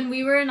when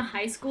we were in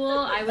high school,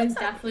 I was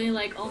definitely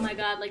like, oh my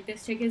god, like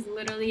this chick is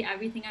literally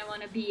everything I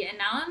want to be, and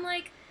now I'm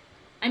like.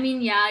 I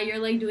mean, yeah, you're,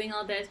 like, doing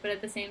all this, but at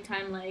the same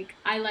time, like,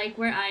 I like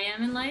where I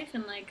am in life,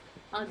 and, like,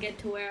 I'll get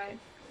to where I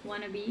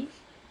want to be,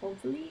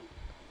 hopefully.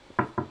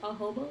 A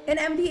hobo. An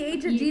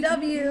MPH or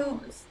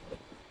GW.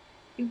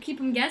 You keep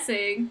them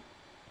guessing.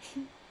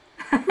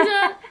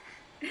 Pooja,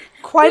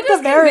 Quite the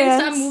Pooja's convinced I'm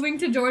variance. moving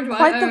to Quite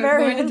the going to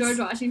variance. George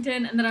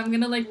Washington, and then I'm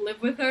gonna, like,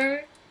 live with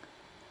her.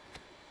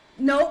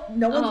 Nope,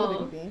 no one's Oh,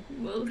 living with me.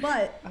 well,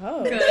 But,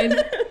 Oh.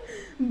 good.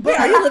 Wait,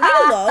 are you living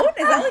alone?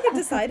 Is that like a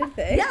decided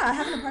thing? yeah, I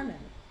have an apartment.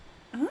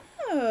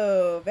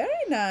 Oh, very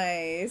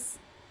nice.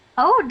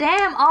 Oh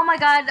damn! Oh my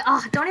god!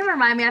 Oh, don't even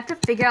remind me. I have to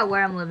figure out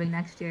where I'm living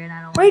next year, and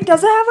I don't. Wait,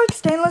 does it have like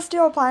stainless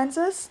steel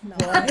appliances? No.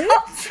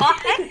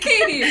 Fuck.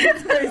 Katie.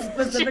 That's a very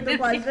specific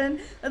question.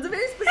 That's a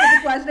very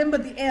specific question,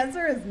 but the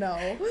answer is no.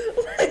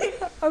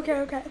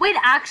 Okay. Wait,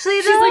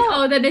 actually though. She's like,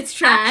 oh, then it's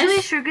trash. Actually,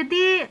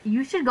 Shrikati,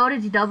 you should go to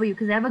GW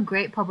because they have a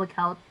great public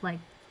health like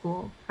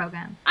school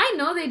program. I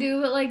know they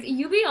do, but, like,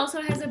 UB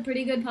also has a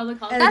pretty good public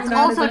health. And That's it's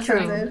not as also true.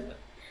 expensive.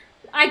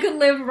 I could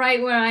live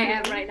right where I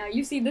am right now.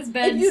 You see this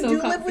bed If you so do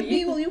comfy. live with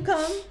me, will you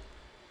come?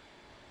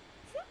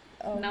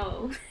 Oh.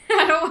 No,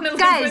 I don't want to live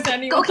Guys, with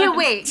anyone. okay,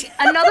 wait.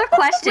 Another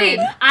question. Wait,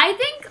 I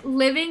think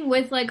living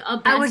with like a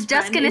best was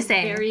just friend gonna is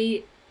say.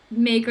 very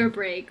make or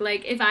break.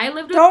 Like if I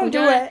lived with Don't do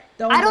Pooja, it.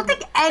 I don't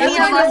think any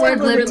That's of why us no would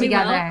one live really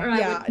together. or I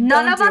Yeah, would-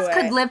 None don't of us do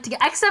could it. live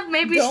together, except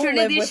maybe Don't live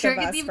Trinity, with your Shrikati,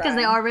 best because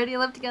they friend. already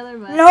live together.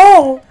 But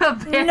No.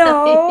 Apparently.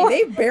 No.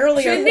 They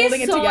barely are Trinity's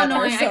holding it so together.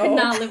 annoying. So. I could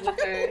not live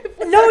with her.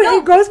 No,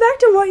 it goes back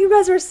to what you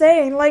guys were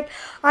saying. Like,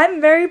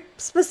 I'm very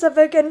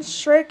specific, and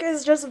Shrik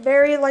is just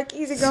very like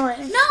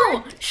easygoing.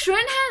 No, Shrin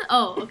has.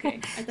 Oh, okay.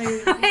 I thought you were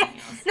saying something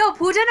else. No,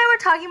 Pooja and I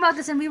were talking about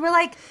this, and we were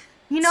like,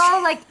 you know,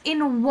 like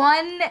in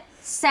one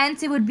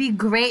sense, it would be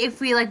great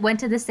if we like went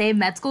to the same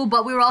med school,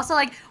 but we were also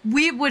like,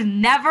 we would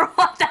never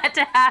want that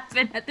to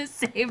happen at the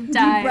same Deep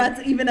time.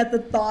 breaths even at the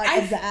thought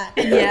of that.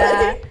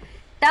 Yeah,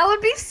 that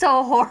would be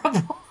so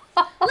horrible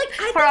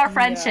for our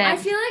friendship. I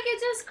feel like it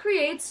just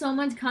creates so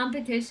much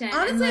competition. and,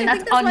 Honestly, like, I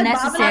think That's that's why Bob and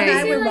I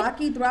unnecessary. were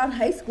rocky throughout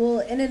high school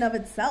in and of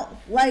itself.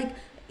 Like,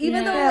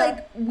 even though Yeah.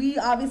 like we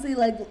obviously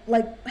like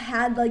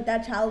had like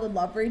that childhood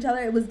love for each other,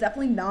 it was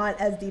definitely not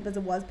as deep as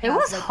it was. Past, It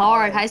was like,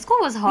 hard. college. High school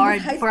was hard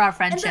Because high- for our and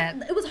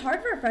friendship. it was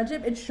hard for a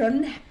friendship. It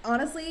shouldn't.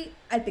 Honestly,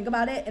 I think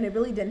about it, and it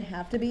really didn't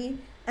have to be.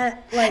 And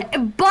like,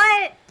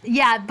 But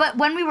yeah, but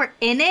when we were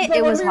in it, but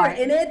it when was we hard.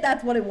 were in it,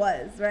 that's what it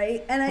was,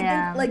 right? And I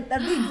Yeah. think like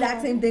that's the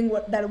exact same thing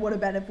that it would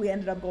have been if we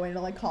ended up going to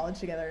like college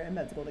together and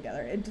med school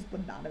together. It just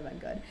would not have been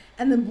good.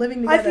 And then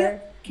living I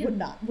together would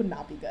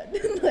not be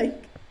good.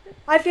 Like,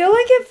 I feel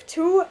like if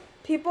two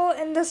people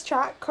in this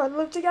chat could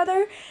live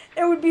together,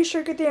 it would be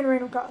Shrikati and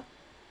Renuka.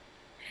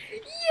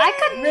 I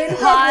could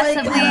Renuka's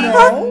possibly.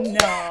 like,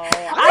 No.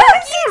 I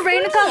could see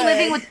Renuka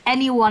living with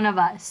any one of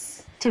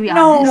us. To be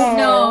No. honest.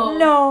 No.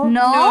 No.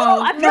 No,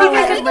 I No, think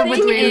I I could think live the with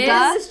thing if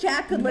Renuka. this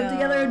chat could live No.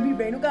 together, it'd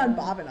be Renuka and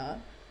Bhavana.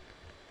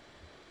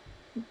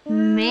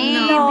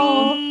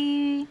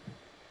 Maybe.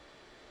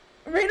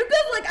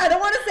 Renuka's like, I don't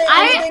want to say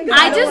anything. 'cause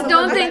I don't just wanna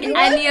don't live with think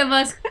anyone. any of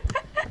us.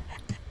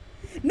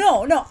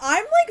 No,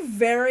 I'm like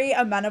very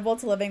amenable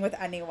to living with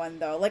anyone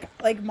though.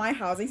 Like my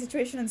housing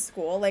situation in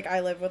school, like I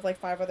live with like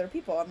 5 other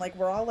people, and like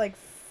we're all like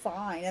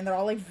fine, and they're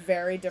all like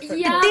very different.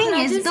 Yeah. The thing but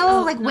I is just- though,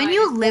 oh, like no, when I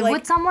you just- live like-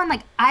 with someone,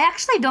 like I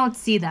actually don't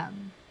see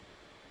them,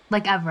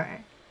 like ever.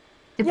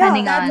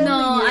 Depending that's on,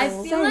 No, I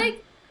you. feel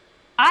like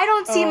I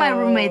don't see my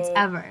roommates Oh,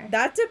 ever.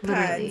 That depends.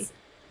 Literally.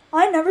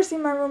 I never see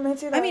my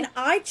roommates either. I mean,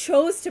 I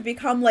chose to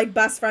become like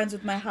best friends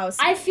with my house.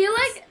 I feel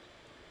like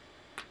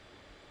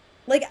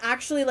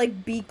actually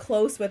like be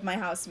close with my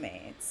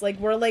housemates. Like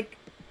we're like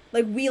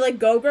we like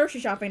go grocery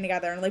shopping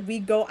together, and like we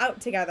go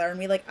out together, and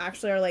we like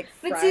actually are like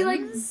friends. But see,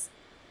 like-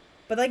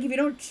 but like if you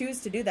don't choose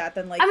to do that,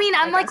 then like I mean,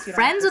 I'm like guess you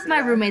don't have friends to with my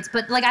do that. roommates,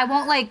 but like I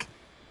won't like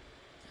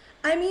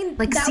I mean,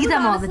 that see was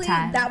them all the honestly-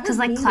 time that was because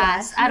like me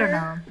class. last I don't year,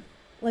 know.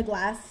 Like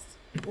last,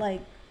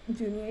 like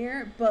junior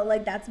year, but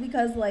like that's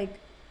because like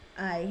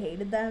I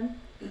hated them.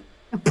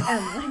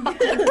 And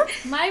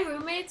like, my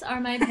roommates are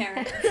my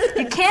parents.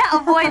 You can't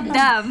avoid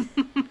them.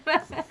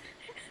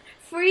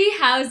 Free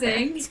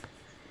housing.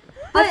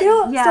 I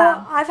feel yeah.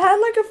 so. I've had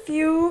like a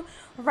few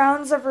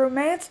rounds of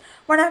roommates.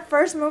 When I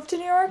first moved to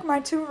New York, my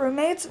 2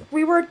 roommates,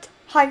 we were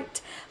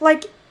tight.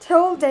 Like,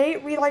 till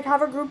date, we like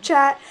have a group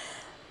chat.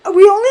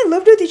 We only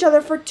lived with each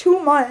other for 2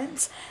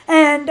 months,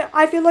 and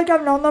I feel like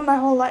I've known them my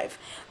whole life.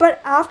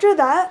 But after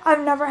that,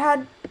 I've never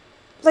had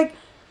like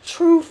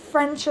true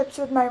friendships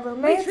with my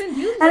roommates. Wait, Trin,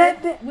 do you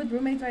and live with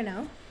roommates right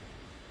now?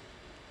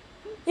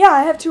 yeah,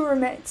 I have 2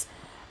 roommates.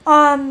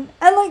 And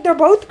like they're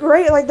both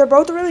great, like they're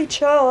both really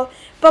chill,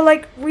 but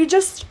like we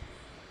just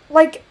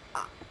like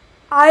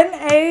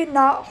I'm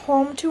not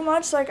home too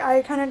much, like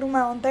I kind of do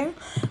my own thing,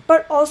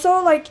 but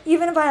also like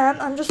even if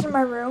I'm just in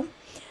my room.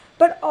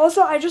 But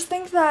also I just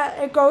think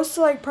that it goes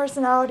to like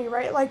personality,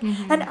 right? Like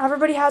and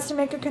everybody has to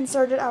make a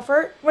concerted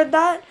effort with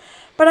that.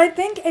 But I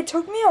think it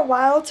took me a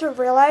while to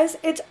realize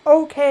it's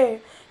okay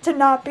to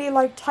not be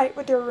like tight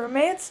with your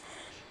roommates.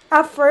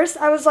 At first,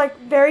 I was like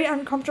very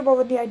uncomfortable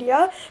with the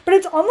idea, but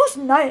it's almost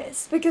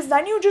nice because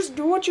then you just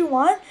do what you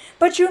want,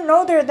 but you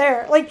know they're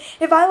there. Like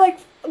if I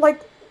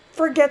like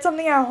forget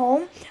something at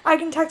home, I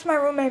can text my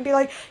roommate and be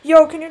like,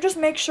 "Yo, can you just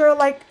make sure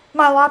like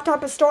my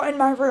laptop is still in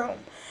my room?"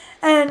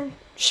 And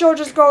she'll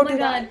just go do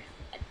that.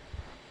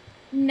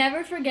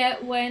 Never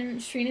forget when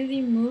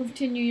Srinidhi moved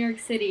to New York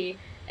City.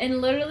 And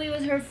literally it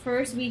was her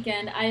first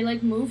weekend. I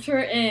like moved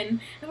her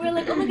in, and we were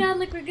like, "Oh my god,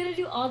 like we're gonna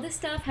do all this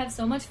stuff, have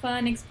so much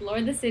fun,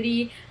 explore the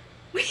city."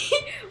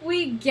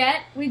 We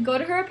go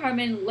to her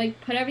apartment, like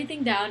put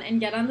everything down,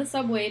 and get on the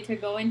subway to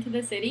go into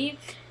the city.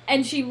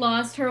 And she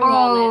lost her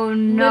wallet. Oh,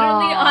 no.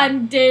 Literally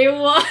on day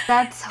 1.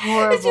 That's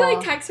horrible. And she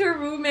like texts her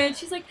roommate.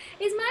 She's like,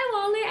 "Is my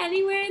wallet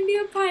anywhere in the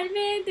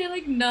apartment?" They're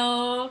like,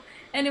 "No."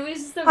 And it was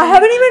just I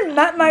haven't even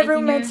met my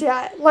roommates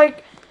yet.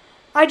 Like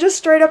I just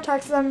straight up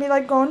text them and be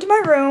like, "Go into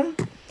my room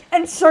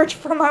and search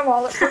for my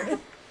wallet for me."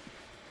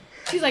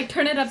 She's like,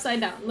 "Turn it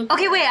upside down." Look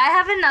Okay, for wait, it. I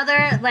have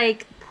another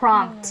like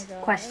prompt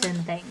question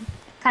thing,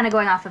 kind of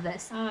going off of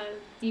this.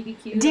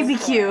 DBQ.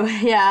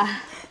 DBQ, yeah,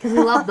 because we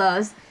love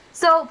those.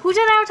 So Pooja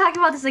and I were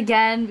talking about this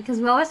again because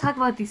we always talk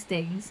about these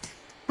things,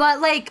 but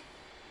like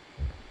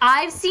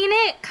I've seen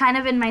it kind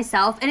of in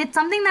myself, and it's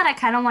something that I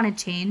kind of want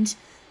to change,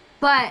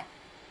 but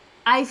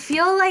I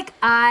feel like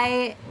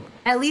I,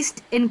 at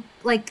least in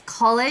like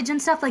college and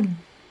stuff, like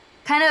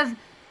kind of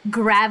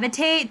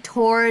gravitate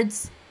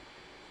towards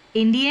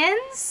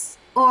Indians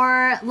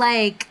or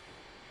like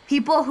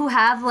people who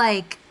have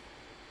like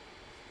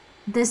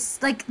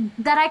this like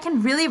that I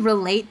can really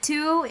relate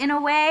to in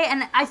a way.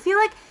 And I feel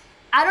like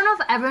I don't know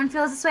if everyone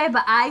feels this way,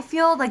 but I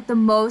feel like the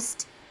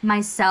most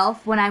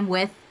myself when I'm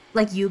with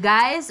like you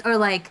guys or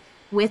like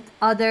with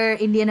other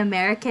Indian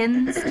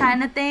Americans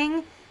kind of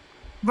thing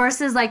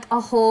versus like a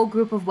whole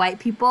group of white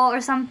people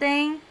or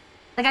something.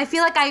 Like I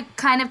feel like I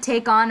kind of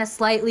take on a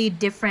slightly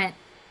different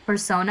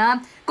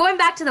persona. Going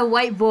back to the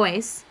white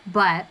voice,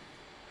 but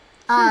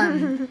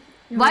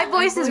white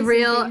voice is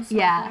real,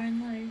 yeah.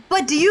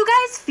 But do you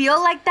guys feel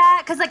like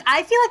that? Because like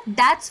I feel like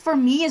that's for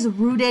me is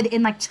rooted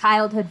in like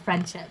childhood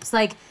friendships.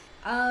 Like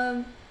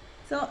So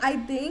I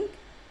think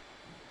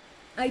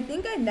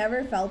I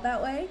never felt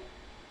that way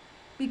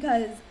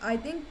because I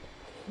think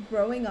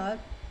growing up,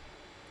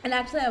 and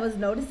actually I was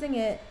noticing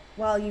it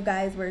while you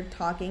guys were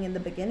talking in the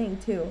beginning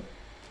too,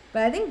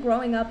 but I think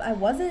growing up I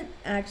wasn't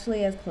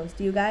actually as close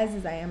to you guys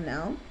as I am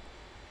now.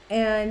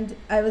 And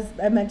I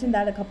mentioned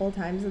that a couple of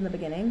times in the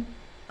beginning.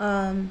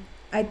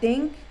 I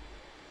think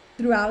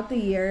throughout the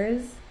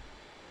years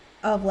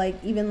of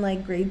like even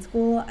like grade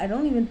school, I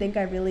don't even think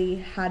I really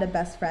had a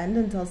best friend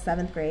until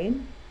 7th grade.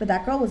 But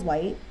that girl was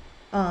white,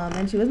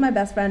 and she was my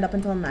best friend up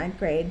until 9th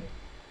grade.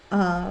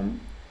 And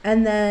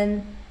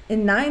then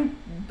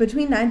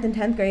between 9th and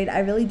 10th grade, I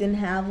really didn't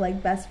have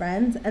like best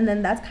friends. And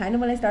then that's kind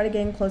of when I started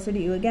getting closer to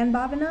you again,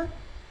 Bhavana.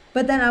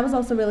 But then I was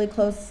also really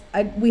close.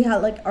 We had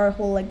like our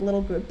whole like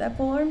little group that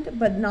formed,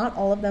 but not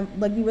all of them.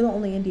 Like you were the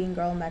only Indian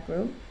girl in that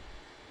group.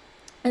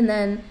 And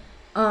then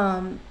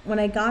when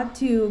I got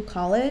to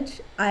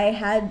college,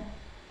 I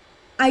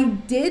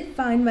did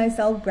find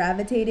myself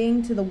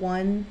gravitating to the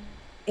one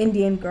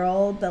Indian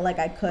girl that like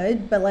I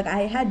could, but like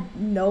I had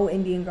no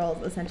Indian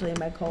girls essentially in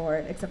my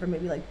cohort except for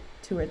maybe like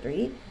 2 or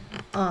 3.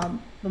 But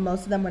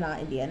most of them were not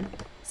Indian.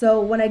 So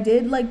when I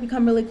did like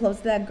become really close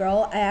to that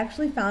girl, I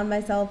actually found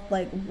myself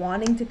like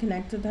wanting to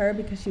connect with her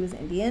because she was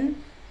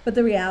Indian. But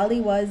the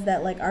reality was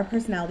that like our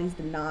personalities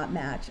did not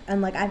match.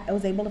 And like I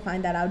was able to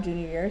find that out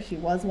junior year. She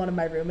was one of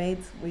my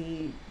roommates.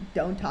 We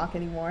don't talk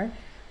anymore.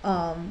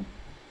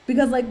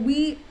 Because like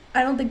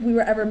I don't think we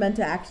were ever meant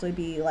to actually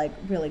be like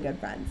really good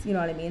friends. You know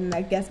what I mean? And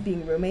I guess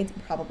being roommates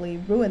probably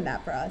ruined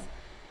that for us.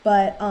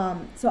 But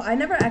so I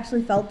never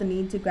actually felt the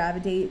need to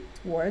gravitate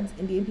towards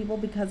Indian people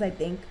because I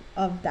think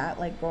of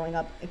that like growing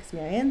up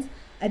experience.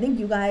 I think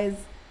you guys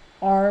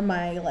are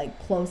my like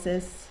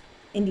closest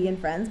Indian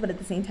friends, but at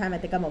the same time I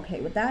think I'm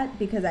okay with that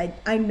because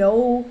I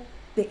know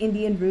the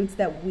Indian roots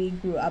that we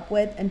grew up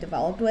with and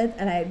developed with,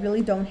 and I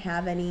really don't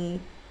have any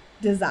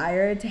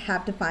desire to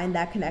have to find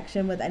that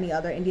connection with any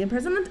other Indian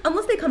person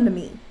unless they come to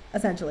me.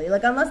 essentially.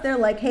 Like, unless they're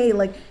like, hey,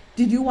 like,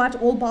 did you watch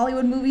old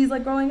Bollywood movies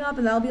like growing up?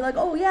 And I'll be like,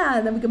 oh yeah,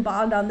 and then we can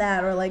bond on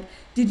that. Or like,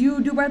 did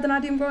you do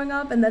Bharatanatyam growing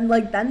up? And then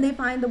like then they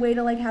find the way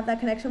to like have that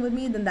connection with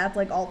me, then that's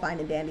like all fine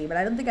and dandy. But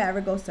I don't think I ever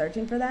go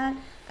searching for that.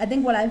 I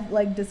think what I've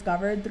like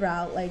discovered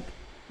throughout like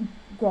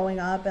growing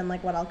up and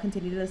like what I'll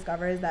continue to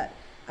discover is that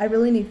I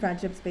really need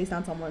friendships based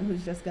on someone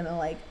who's just gonna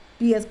like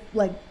be as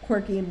like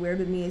quirky and weird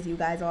with me as you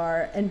guys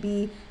are, and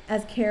be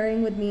as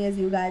caring with me as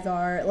you guys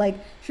are. Like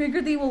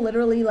Shrikruti will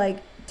literally like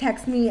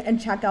text me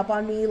and check up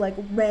on me like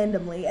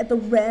randomly at the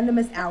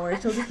randomest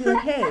hours. She'll just be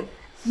like, hey,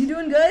 you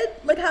doing good?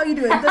 Like, how you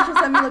doing? Then she'll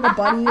send me like a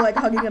bunny, like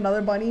hugging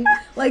another bunny.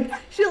 Like,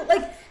 she'll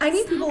like, I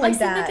need people like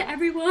that. I send that to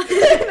everyone.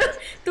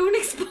 Don't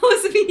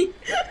expose me.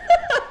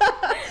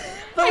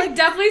 But I like,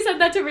 definitely said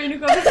that to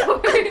Renuka before.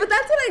 but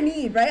that's what I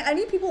need, right? I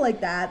need people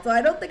like that. So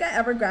I don't think I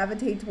ever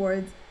gravitate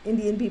towards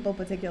Indian people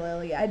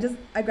particularly. I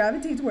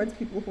gravitate towards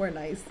people who are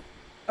nice,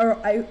 or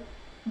I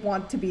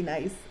want to be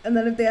nice. And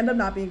then if they end up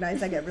not being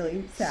nice, I get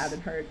really sad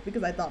and hurt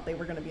because I thought they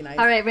were going to be nice.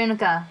 All right,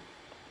 Renuka.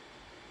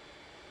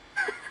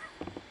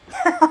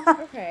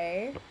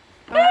 Okay.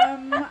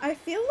 I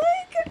feel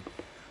like...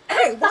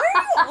 Okay, why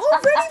are you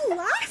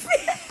already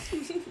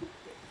laughing?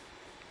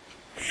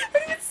 I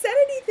haven't even said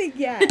anything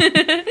yet.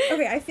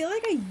 Okay, I feel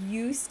like I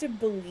used to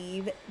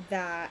believe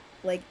that,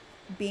 like,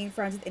 being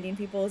friends with Indian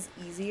people is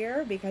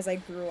easier because I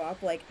grew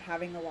up, like,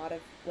 having a lot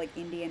of, like,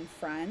 Indian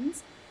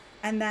friends.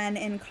 And then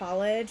in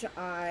college,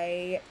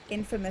 I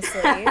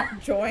infamously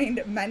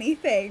joined many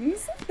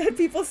things that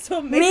people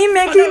still make Me fun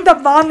making of the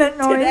vomit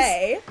noise.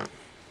 today.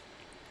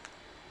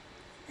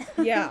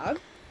 Yeah.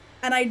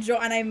 And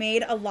I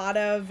made a lot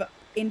of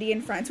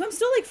Indian friends who I'm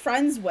still, like,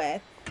 friends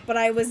with. But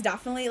I was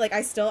definitely, like,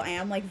 I still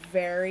am, like,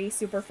 very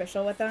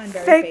superficial with them and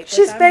very fake with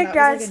She's them. fake, That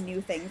guys. was, like, a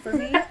new thing for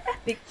me.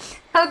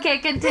 Okay,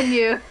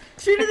 continue.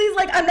 Shrinidhi's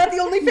like, I'm not the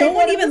only fake No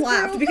one in even this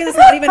laughed group. because it's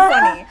not even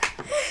funny.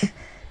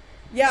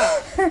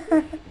 Yeah.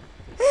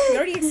 We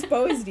already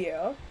exposed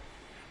you.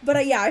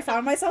 But yeah, I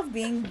found myself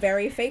being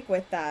very fake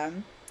with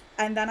them.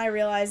 And then I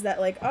realized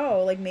that, like,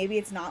 oh, like, maybe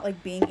it's not,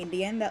 like, being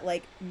Indian that,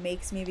 like,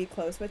 makes me be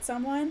close with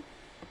someone.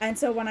 And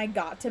so when I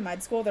got to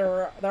med school,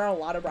 there are a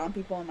lot of brown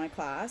people in my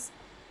class.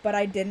 But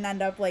I didn't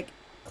end up, like,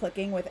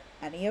 clicking with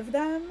any of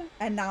them.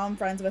 And now I'm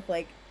friends with,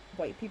 like,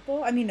 white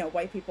people. I mean, no,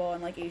 white people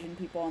and, like, Asian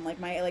people. And, like,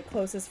 my, like,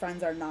 closest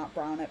friends are not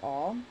brown at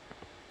all.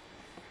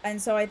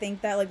 And so I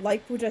think that,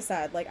 like Pooja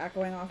said, like,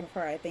 echoing off of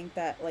her, I think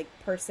that, like,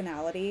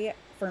 personality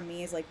for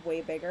me is, like,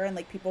 way bigger. And,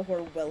 like, people who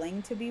are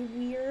willing to be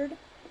weird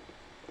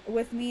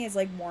with me is,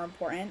 like, more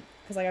important.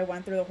 Because, like, I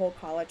went through the whole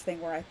college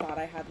thing where I thought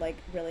I had, like,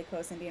 really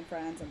close Indian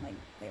friends. And, like,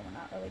 they were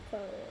not really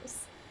close.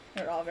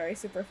 They were all very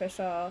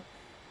superficial.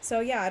 So,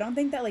 yeah, I don't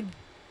think that, like,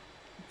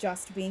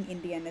 just being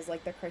Indian is,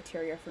 like, the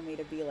criteria for me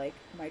to be, like,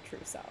 my true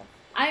self.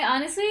 I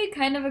honestly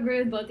kind of agree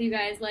with both of you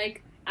guys.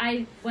 Like,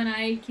 when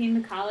I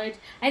came to college,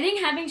 I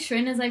think having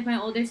Shrin as, like, my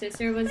older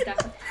sister was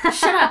definitely...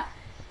 Shut up!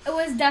 It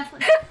was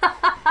definitely...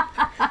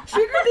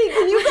 Shrinidhi,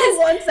 can you go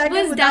 1 second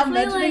was without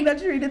definitely, mentioning like-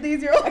 that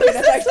Shrinidhi's your older Okay,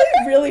 that's sister?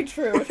 actually really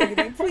true,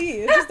 Shrinidhi.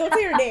 Please, just don't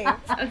say her name.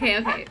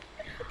 Okay.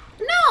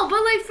 No,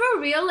 but, like, for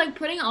real, like,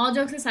 putting all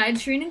jokes aside,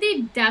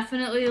 Srinidhi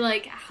definitely,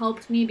 like,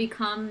 helped me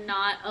become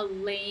not a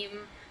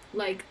lame,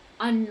 like,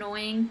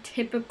 annoying,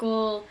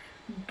 typical,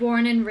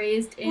 born and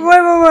raised in...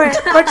 Wait.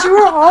 But you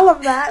were all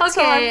of that, so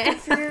Okay. I'm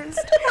confused.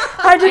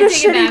 I did a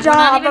take it shitty back. job,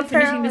 We're not even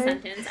apparently.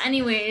 finishing the sentence.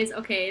 Anyways,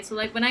 okay, so,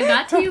 like, when I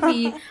got to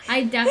UB,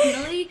 I think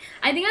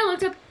I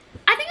looked up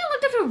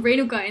to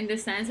Renuka in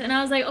this sense, and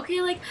I was like,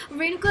 okay, like,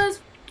 Renuka's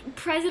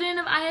president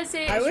of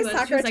ISA. I was she was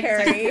like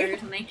secretary. secretary or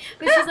something.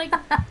 But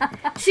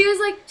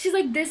she's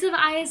like this of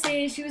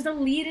ISA. She was the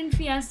lead in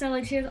Fiesta.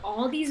 Like, she has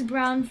all these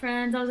brown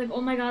friends. I was like, oh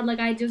my god, like,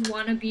 I just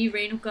want to be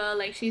Renuka.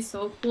 Like, she's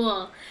so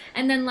cool.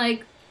 And then,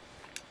 like,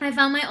 I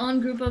found my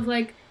own group of,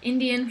 like,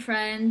 Indian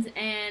friends,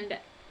 and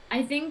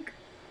I think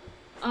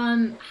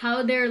how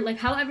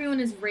everyone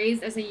is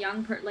raised as a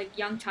young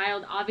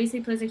child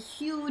obviously plays a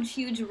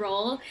huge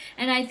role.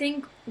 And I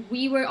think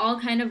we were all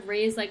kind of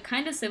raised, like,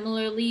 kind of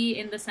similarly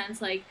in the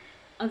sense, like,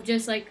 of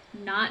just, like,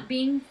 not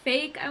being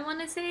fake, I want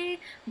to say.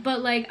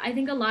 But, like, I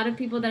think a lot of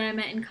people that I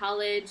met in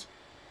college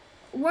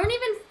weren't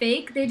even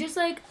fake. They just,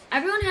 like,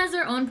 everyone has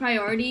their own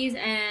priorities,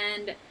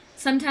 and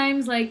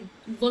sometimes, like,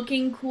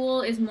 looking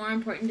cool is more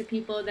important to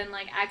people than,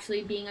 like,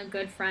 actually being a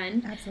good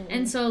friend. Absolutely.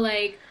 And so,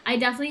 like, I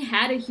definitely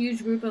had a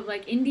huge group of,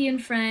 like, Indian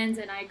friends,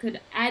 and I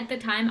could, at the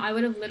time, I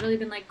would have literally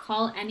been, like,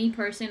 call any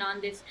person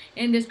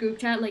in this group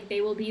chat, like,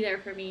 they will be there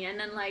for me. And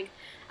then, like,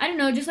 I don't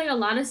know, just, like, a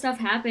lot of stuff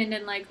happened,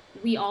 and, like,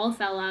 we all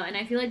fell out. And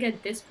I feel like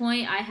at this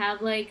point, I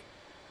have, like,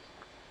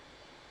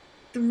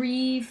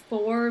 3,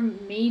 4,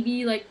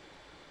 maybe, like,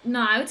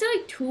 no, I would say,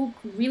 like, 2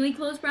 really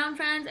close brown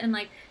friends, and,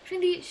 like,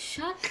 Shrindhi,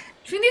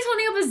 Shrindhi's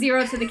holding up a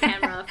 0 to the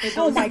camera for those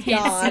Oh my who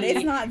can't god, see.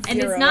 it's not 0. And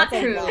it's not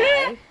that's a true.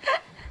 lie.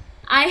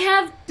 I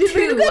have Did 2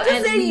 Renuka just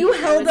at say least, you I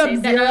held would up say,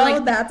 0? that are,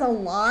 like, That's a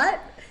lot?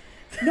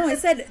 No, I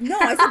said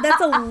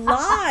that's a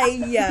lie.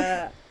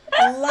 Lie.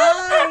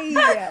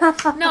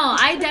 no,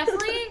 I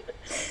definitely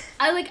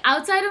I like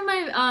outside of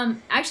my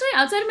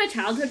outside of my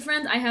childhood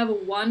friends, I have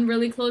one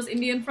really close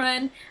Indian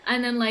friend,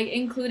 and then like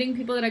including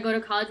people that I go to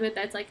college with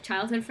that's like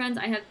childhood friends,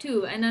 I have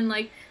two, and then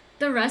like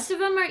the rest of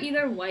them are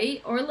either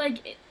white or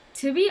like,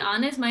 to be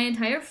honest, my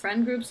entire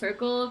friend group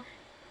circle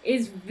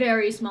is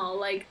very small.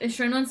 Like if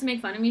Shren wants to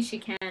make fun of me, she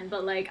can,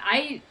 but like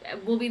I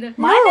will be the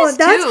Mine is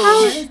that's two.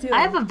 how- Mine is two.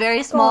 I have a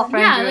very small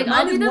friend yeah, group. like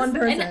I'll Mine be is the one and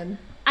person.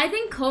 I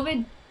think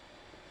COVID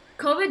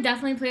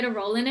definitely played a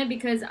role in it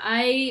because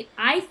I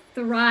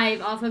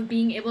thrive off of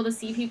being able to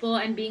see people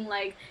and being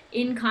like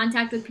in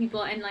contact with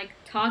people and like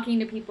talking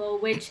to people,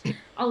 which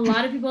a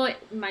lot of people,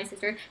 my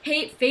sister,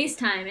 hate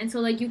FaceTime, and so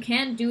like you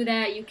can't do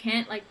that. You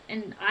can't like,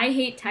 and I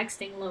hate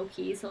texting low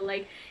key, so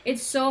like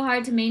it's so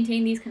hard to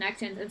maintain these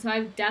connections, and so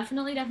I've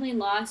definitely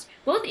lost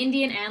both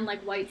Indian and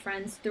like white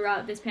friends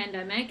throughout this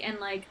pandemic, and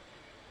like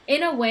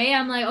in a way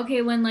I'm like,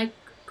 okay, when like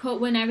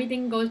when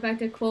everything goes back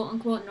to quote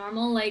unquote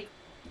normal, like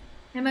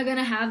am I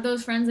gonna have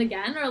those friends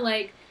again, or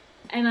like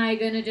am I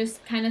gonna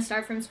just kind of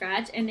start from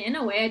scratch? And in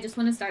a way I just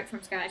want to start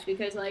from scratch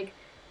because like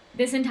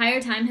this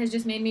entire time has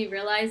just made me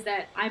realize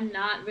that I'm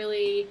not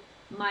really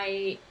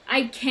I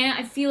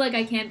feel like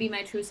I can't be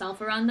my true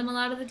self around them a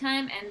lot of the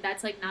time, and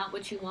that's like not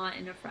what you want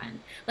in a friend.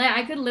 Like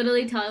I could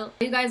literally tell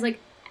you guys like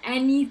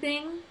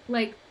anything,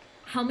 like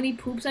how many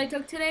poops I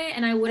took today,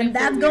 and I wouldn't. And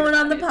that's feel weird going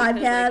on the about it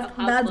because, like, podcast. of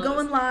how That's close.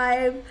 going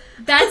live.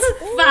 That's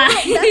Ooh,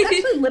 fine. That's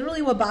actually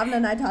literally what Bhavna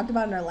and I talked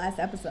about in our last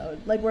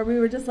episode. Like where we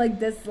were just like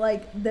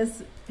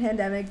this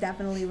pandemic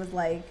definitely was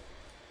like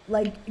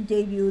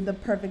gave you the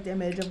perfect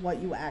image of what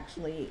you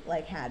actually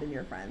like had in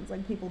your friends.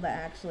 Like people that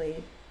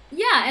actually.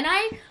 Yeah, and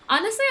I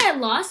honestly I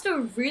lost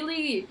a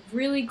really,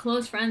 really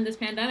close friend this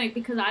pandemic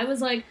because I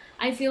was like,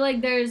 I feel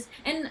like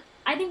and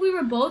I think we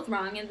were both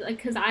wrong, and like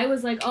because I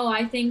was like, oh,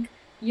 I think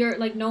you're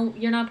like, no,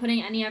 you're not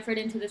putting any effort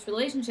into this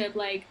relationship,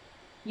 like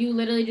you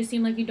literally just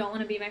seem like you don't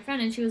want to be my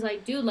friend. And she was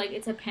like, dude, like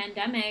it's a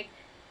pandemic,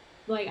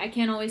 like I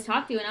can't always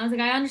talk to you. And I was like,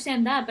 I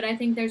understand that, but I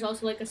think there's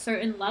also like a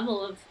certain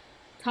level of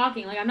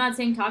talking. Like I'm not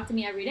saying talk to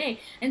me every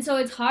day. And so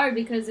it's hard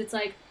because it's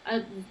like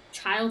a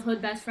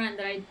childhood best friend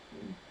that I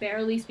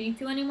barely speak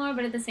to anymore,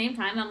 but at the same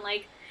time I'm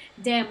like,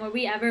 damn, were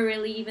we ever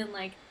really even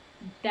like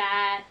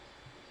that,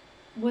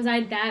 was I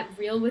that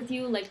real with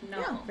you? Like no.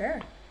 Yeah,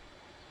 fair.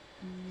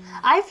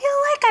 I feel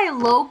like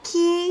I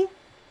low-key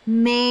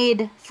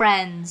made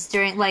friends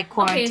during like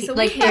quarantine, so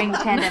like during the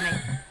pandemic.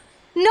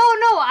 No,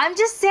 I'm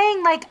just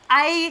saying like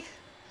I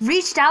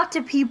reached out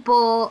to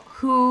people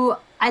who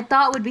I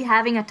thought would be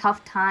having a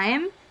tough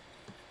time,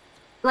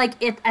 like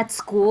at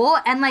school,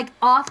 and like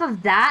off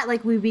of that,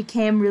 like we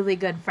became really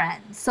good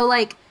friends. So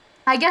like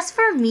I guess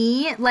for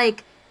me,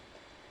 like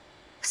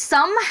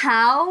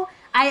somehow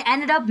I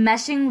ended up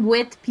meshing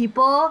with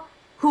people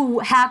who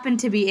happened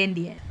to be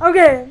Indian.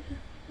 Okay.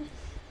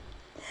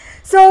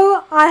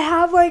 So I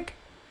have like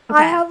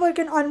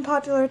Okay. an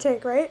unpopular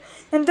take, right?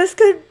 And this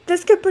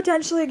could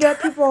potentially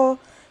get people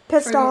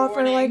pissed Trigger off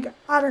or warning. like,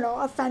 I don't know,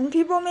 offend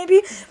people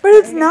maybe, but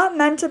it's not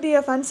meant to be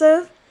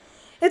offensive.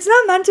 It's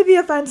not meant to be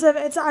offensive.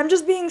 I'm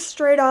just being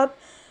straight up.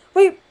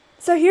 Wait,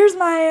 so here's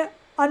my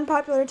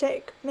unpopular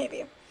take,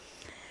 maybe.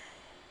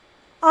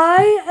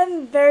 I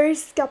am very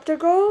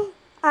skeptical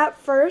at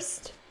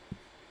first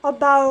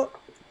about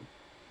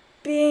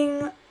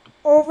being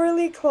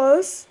overly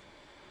close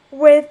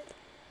with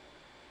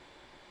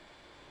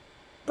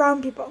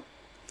brown people.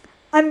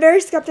 I'm very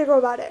skeptical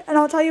about it, and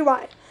I'll tell you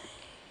why.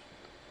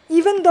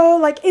 Even though,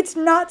 like, it's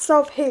not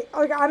self-hate.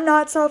 Like, I'm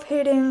not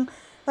self-hating.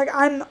 Like,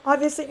 I'm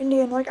obviously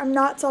Indian. Like, I'm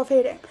not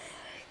self-hating.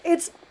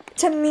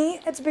 To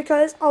me, it's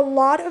because a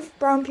lot of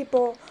brown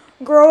people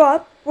grow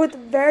up with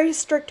very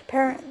strict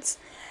parents.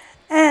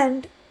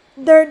 And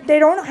they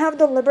don't have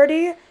the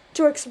liberty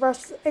to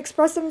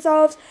express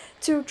themselves,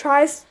 to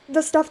try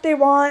the stuff they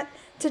want,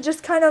 to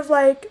just kind of,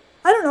 like,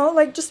 I don't know,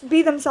 like, just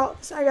be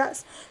themselves, I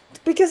guess.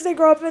 Because they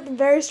grow up with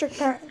very strict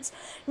parents.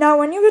 Now,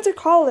 when you get to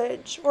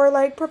college or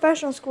like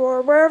professional school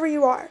or wherever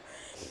you are,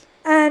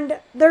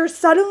 and they're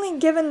suddenly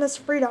given this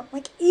freedom,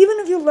 like even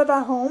if you live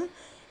at home,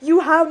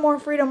 you have more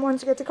freedom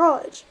once you get to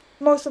college,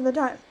 most of the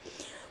time.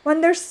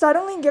 When they're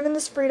suddenly given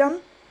this freedom,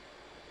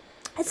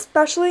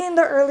 especially in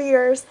the early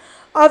years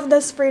of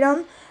this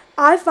freedom,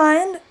 I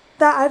find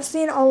that I've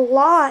seen a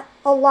lot,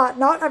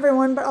 not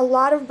everyone, but a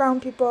lot of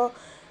brown people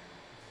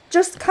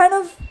just kind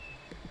of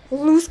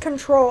lose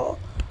control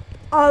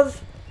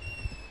of,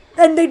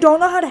 and they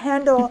don't know how to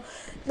handle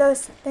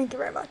this. Thank you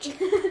very much.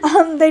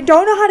 They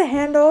don't know how to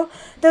handle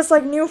this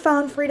like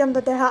newfound freedom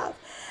that they have,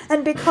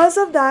 and because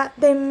of that,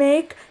 they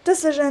make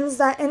decisions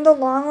that in the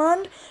long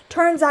run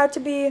turns out to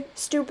be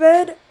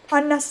stupid,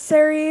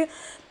 unnecessary.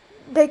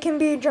 They can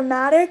be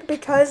dramatic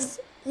because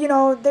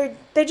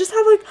they just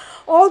have like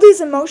all these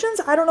emotions.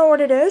 I don't know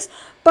what it is,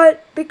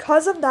 but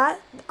because of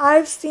that,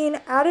 I've seen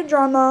added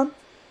drama,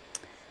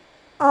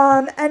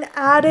 and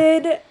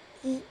added,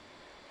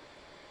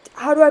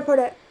 how do I put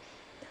it?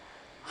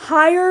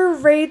 Higher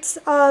rates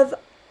of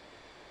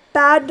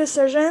bad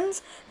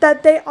decisions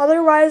that they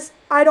otherwise,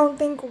 I don't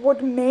think,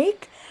 would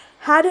make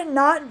had it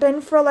not been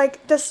for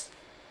like this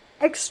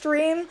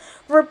extreme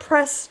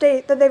repressed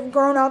state that they've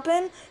grown up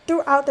in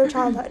throughout their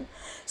childhood.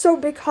 So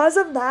because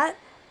of that,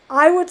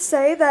 I would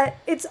say that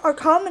it's a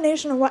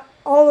combination of what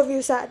all of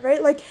you said,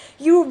 right? Like,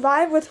 you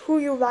vibe with who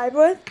you vibe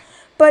with,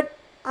 but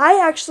I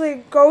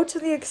actually go to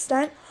the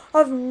extent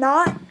of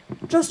not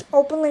just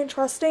openly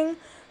trusting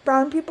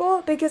brown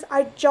people, because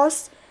I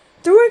just,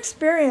 through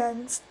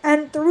experience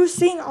and through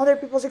seeing other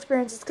people's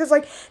experiences, because,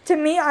 like, to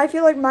me, I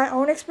feel like my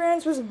own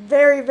experience was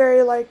very,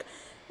 very,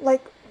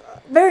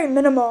 very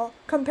minimal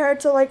compared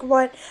to, like,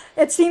 what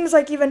it seems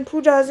like even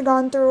Pooja has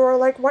gone through, or,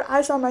 like, what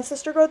I saw my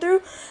sister go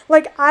through.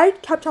 Like, I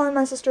kept telling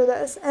my sister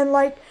this, and,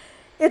 like,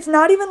 it's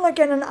not even, like,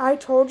 in an I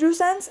told you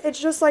sense. It's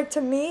just, like,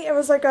 to me, it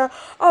was like a,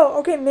 oh,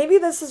 okay, maybe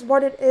this is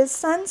what it is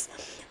sense.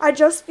 I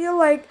just feel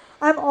like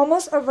I'm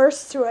almost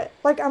averse to it.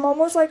 Like, I'm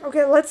almost like,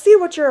 okay, let's see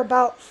what you're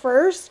about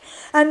first,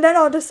 and then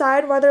I'll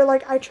decide whether,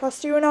 like, I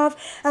trust you enough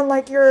and,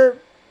 like, you're,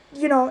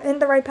 you know, in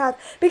the right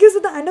path. Because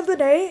at the end of the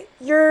day,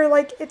 you're,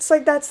 like, it's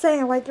like that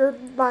saying, like, your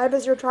vibe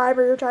is your tribe,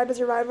 or your tribe is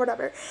your vibe,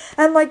 whatever.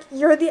 And, like,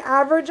 you're the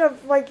average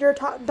of, like, your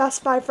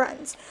best 5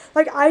 friends.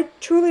 Like, I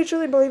truly,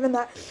 truly believe in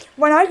that.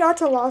 When I got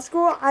to law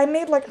school, I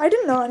made, like, I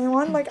didn't know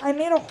anyone. Like, I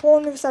made a whole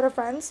new set of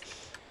friends.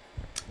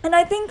 And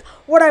I think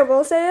what I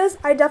will say is,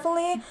 I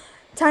definitely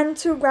tend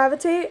to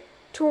gravitate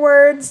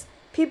towards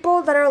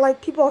people that are, like,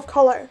 people of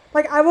color.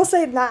 Like, I will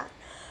say that.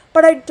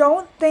 But I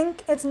don't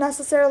think it's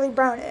necessarily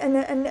brown.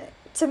 And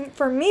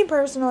for me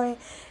personally,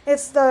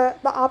 it's the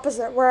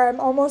opposite, where I'm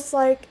almost,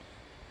 like,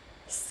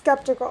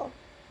 skeptical.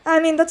 I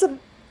mean,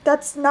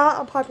 that's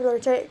not a popular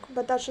take,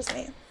 but that's just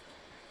me.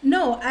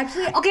 No,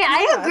 actually. Okay,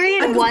 I agree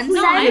in one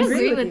sense, I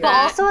agree with but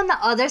that. also in the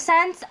other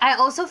sense, I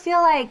also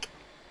feel like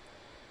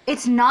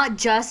it's not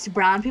just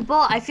brown people.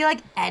 I feel like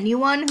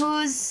anyone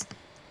who's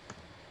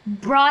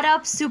brought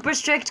up super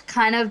strict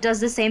kind of does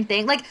the same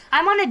thing. Like,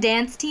 I'm on a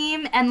dance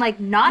team, and,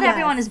 like, not Yes.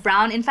 everyone is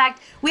brown. In fact,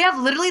 we have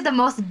literally the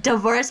most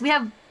diverse. We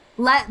have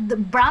the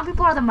brown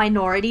people are the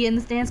minority in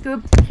this dance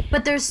group,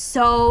 but there's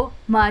so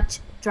much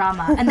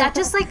drama, and that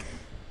just, like,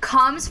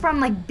 comes from,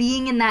 like,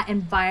 being in that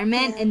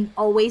environment and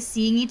always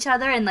seeing each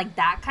other and, like,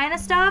 that kind of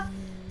stuff.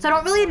 So I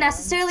don't really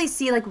necessarily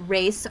see, like,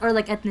 race or,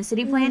 like,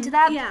 ethnicity play into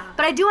that. Yeah.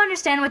 But I do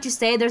understand what you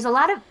say. There's a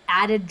lot of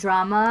added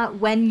drama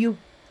when you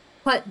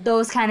put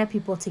those kind of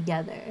people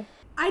together.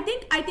 I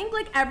think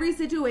like every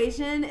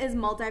situation is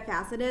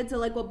multifaceted. So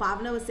like what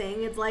Bhavna was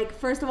saying, it's like,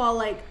 first of all,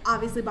 like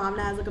obviously Bhavna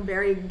has like a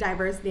very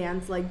diverse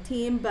dance like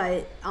team,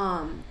 but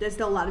there's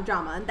still a lot of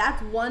drama, and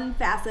that's one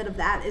facet of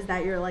that, is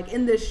that you're like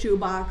in this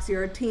shoebox,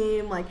 you're a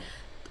team, like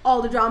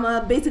all the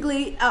drama.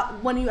 Basically,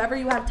 whenever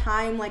you have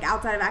time like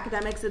outside of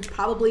academics, it's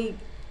probably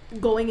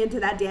going into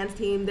that dance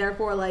team.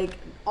 Therefore, like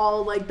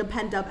all like the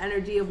pent up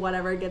energy of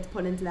whatever gets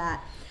put into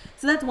that.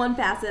 So that's one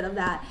facet of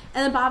that.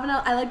 And then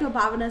Bhavna, I liked what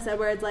Bhavna said,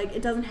 where it's like,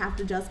 it doesn't have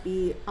to just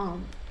be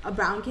a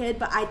brown kid,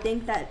 but I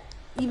think that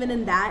even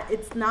in that,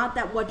 it's not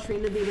that what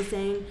Srinathi was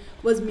saying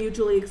was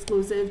mutually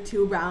exclusive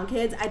to brown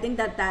kids. I think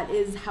that that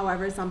is,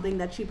 however, something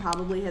that she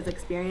probably has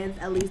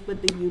experienced, at least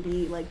with the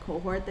UB like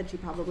cohort that she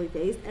probably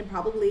faced, and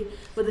probably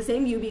with the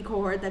same UB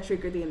cohort that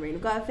Shrikruti and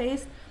Renuka have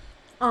faced.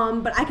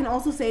 But I can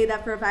also say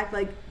that for a fact,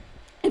 like,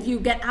 if you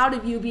get out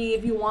of UB,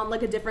 if you want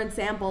like a different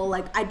sample,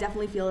 like I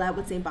definitely feel that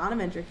with St.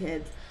 Bonaventure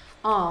kids.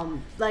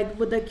 Like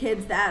with the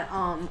kids that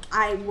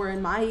I were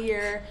in my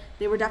year,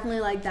 they were definitely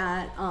like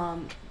that.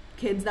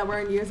 Kids that were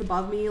in years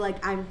above me,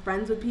 like I'm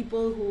friends with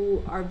people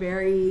who are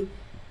very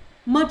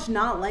much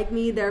not like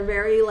me. They're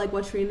very like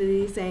what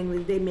Srinathi is saying,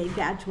 like they make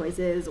bad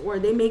choices, or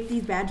they make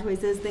these bad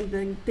choices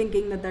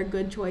thinking that they're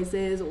good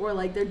choices, or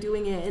like they're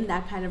doing it in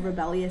that kind of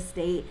rebellious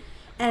state.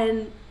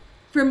 And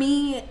for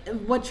me,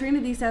 what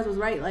Srinathi says was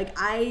right. Like,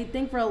 I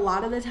think for a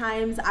lot of the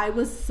times, I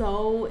was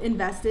so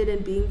invested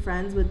in being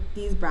friends with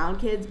these brown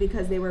kids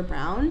because they were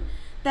brown,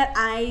 that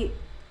I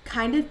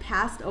kind of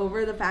passed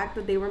over the fact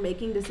that they were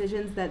making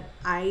decisions that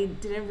I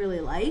didn't really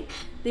like.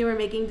 They were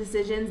making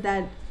decisions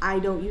that I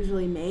don't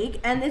usually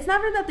make. And it's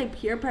never that they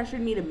peer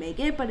pressured me to make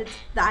it, but it's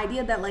the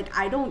idea that, like,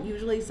 I don't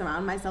usually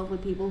surround myself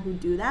with people who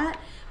do that.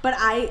 But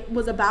I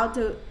was about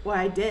to, or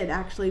I did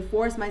actually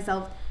force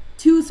myself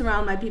to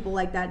surround my people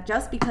like that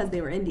just because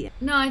they were Indian.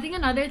 No, I think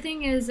another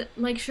thing is,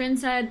 like Shrin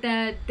said,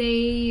 that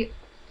they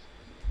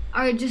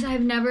are just,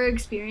 I've never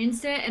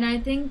experienced it, and I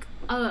think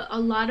a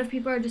lot of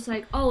people are just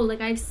like, oh,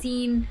 like I've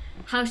seen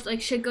how like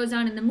shit goes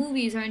down in the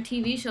movies or in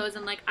TV shows,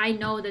 and like I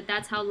know that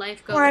that's how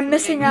life goes. Or I'm like,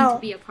 missing I need out.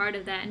 to be a part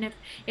of that, and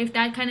if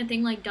that kind of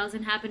thing like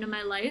doesn't happen in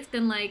my life,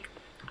 then like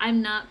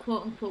I'm not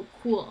quote unquote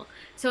cool.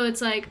 So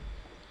it's like,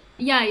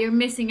 yeah, you're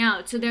missing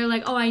out. So they're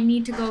like, oh, I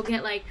need to go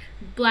get like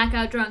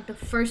blackout drunk the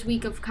first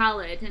week of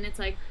college, and it's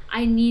like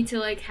I need to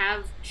like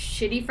have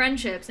shitty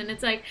friendships, and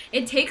it's like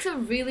it takes a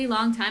really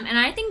long time. And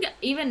I think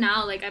even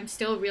now, like I'm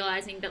still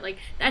realizing that like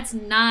that's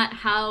not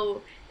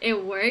how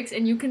it works,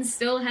 and you can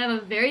still have a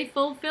very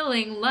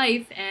fulfilling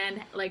life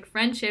and like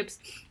friendships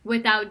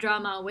without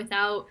drama,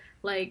 without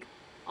like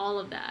all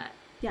of that.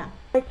 Yeah.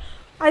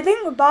 I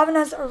think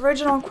Bhavana's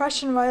original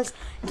question was,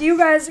 do you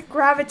guys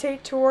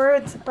gravitate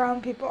towards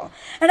brown people?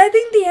 And I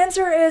think the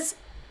answer is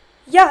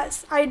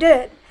yes, I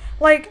did.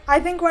 like, I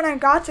think when I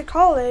got to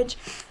college,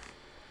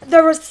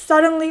 there was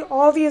suddenly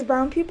all these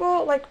brown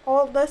people, like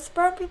all this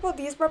brown people,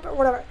 these brown people,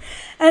 whatever.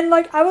 And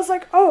like I was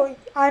like, oh,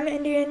 I'm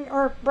Indian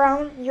or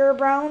brown, you're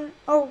brown.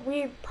 Oh,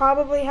 we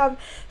probably have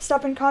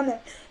stuff in common.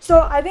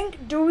 So I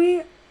think do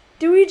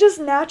we just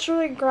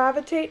naturally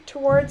gravitate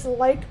towards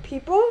like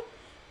people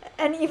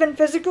and even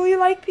physically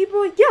like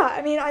people? Yeah,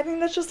 I mean, I think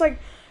that's just like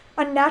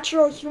a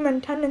natural human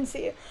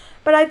tendency.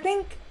 But I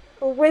think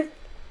with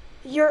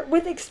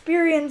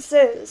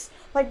experiences,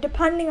 like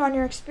depending on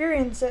your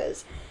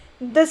experiences,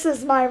 this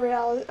is my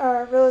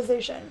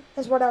realization,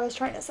 is what I was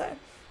trying to say.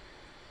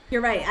 You're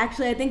right.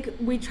 Actually, I think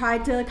we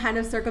tried to kind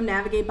of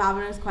circumnavigate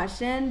Bhavana's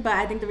question, but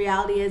I think the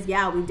reality is,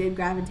 yeah, we did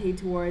gravitate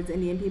towards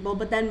Indian people,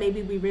 but then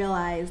maybe we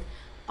realized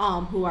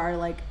who are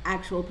like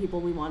actual people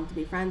we wanted to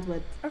be friends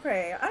with.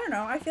 Okay, I don't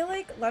know. I feel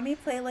like, let me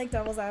play like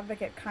devil's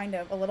advocate kind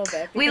of a little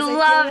bit. We because I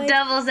love feel like,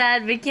 devil's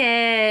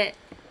advocate.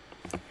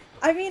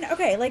 I mean,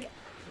 okay, like,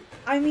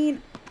 I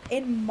mean,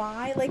 in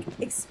my like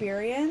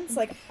experience,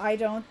 like I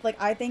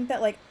think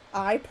that like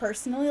I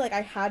personally, like,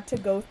 I had to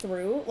go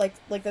through like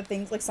the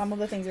things, like some of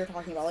the things you're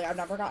talking about. Like I've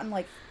never gotten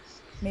like,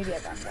 maybe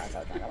I've gotten drunk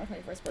on my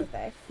 21st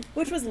birthday,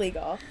 which was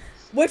legal.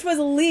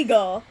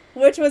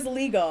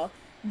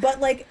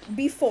 But like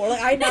before,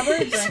 like I never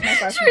drank my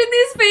freshman. Turn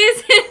these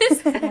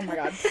faces. Oh my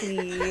god,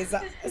 please.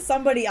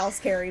 Somebody else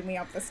carried me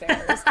up the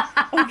stairs.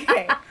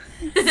 Okay.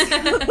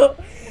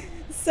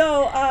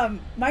 So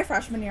my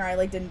freshman year I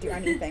like didn't do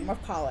anything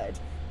of college.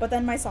 But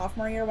then my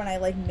sophomore year, when I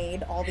like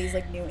made all these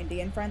like new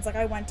Indian friends, like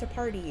I went to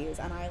parties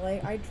and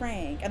I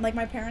drank, and like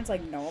my parents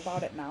like know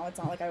about it now. It's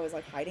not like I was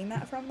like hiding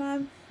that from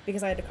them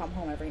because I had to come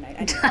home every night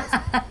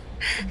anyways.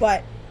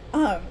 but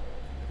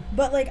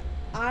like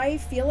I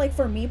feel like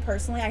for me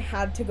personally, I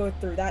had to go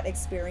through that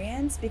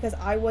experience because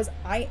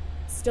I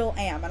still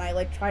am, and I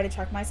like try to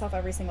check myself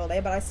every single day,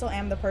 but I still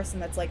am the person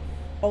that's like,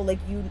 oh, like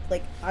you,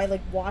 like I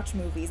like watch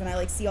movies and I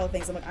like see all the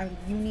things. I'm like,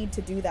 you need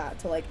to do that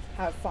to like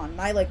have fun.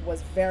 And I like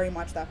was very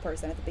much that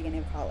person at the beginning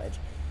of college,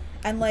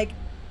 and like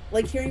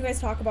hearing you guys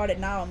talk about it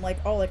now, I'm like,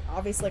 oh, like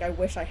obviously like I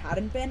wish I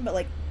hadn't been, but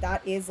like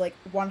that is like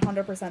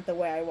 100% the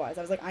way I was.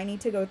 I was like, I need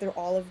to go through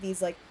all of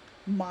these like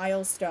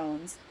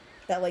milestones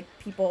that like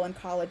people in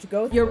college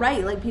go through. You're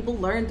right. Like people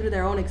learn through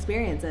their own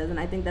experiences, and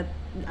I think that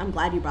I'm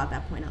glad you brought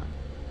that point up.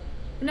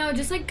 No,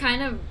 just like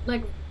kind of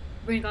like,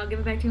 Brink, I'll give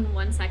it back to you in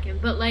 1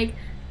 second. But like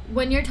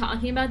when you're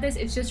talking about this,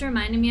 it's just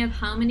reminding me of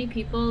how many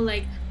people,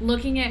 like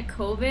looking at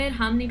COVID,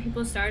 how many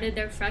people started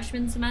their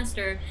freshman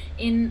semester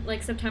in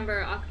like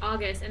September,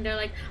 August, and they're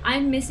like,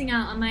 I'm missing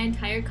out on my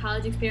entire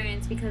college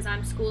experience because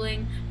I'm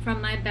schooling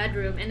from my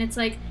bedroom. And it's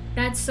like,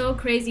 that's so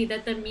crazy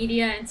that the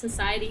media and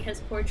society has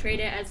portrayed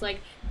it as like,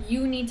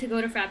 you need to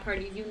go to frat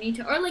parties, you need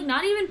to, or like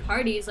not even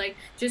parties, like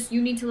just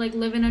you need to like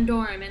live in a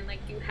dorm, and like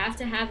you have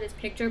to have this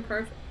picture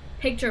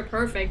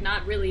perfect,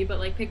 not really, but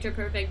like picture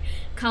perfect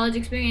college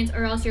experience,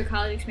 or else your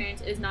college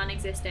experience is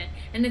non-existent.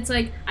 And it's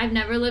like, I've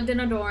never lived in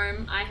a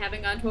dorm, I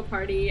haven't gone to a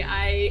party,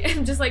 I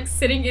am just like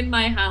sitting in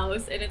my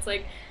house, and it's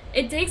like,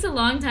 it takes a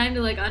long time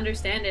to like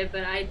understand it,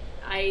 but I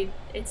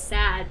it's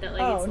sad that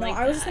like it's like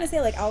I was just gonna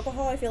say, like,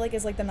 alcohol I feel like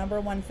is like the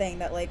number one thing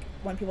that like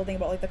when people think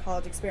about like the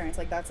college experience,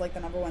 like that's like the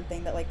number one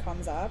thing that like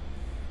comes up.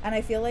 And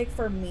I feel like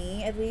for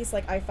me, at least,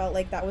 like, I felt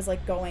like that was,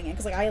 like, going in.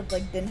 Because, like, I,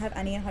 like, didn't have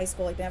any in high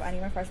school. Like, didn't have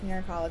any my freshman year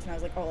in college. And I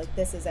was like, oh, like,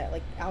 this is it.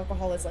 Like,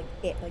 alcohol is, like,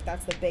 it. Like,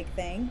 that's the big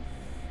thing.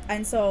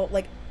 And so,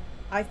 like,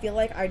 I feel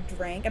like I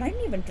drank. And I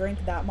didn't even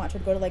drink that much.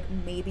 I'd go to, like,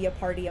 maybe a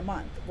party a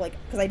month. Like,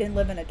 because I didn't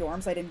live in a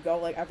dorm, so I didn't go,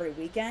 like, every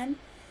weekend.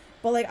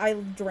 But, like, I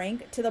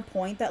drank to the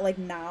point that, like,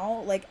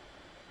 now, like,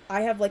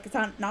 I have, like,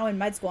 now in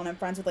med school, and I'm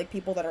friends with, like,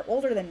 people that are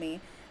older than me.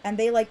 And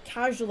they, like,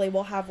 casually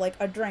will have, like,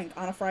 a drink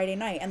on a Friday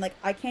night. And, like,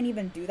 I can't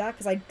even do that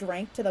because I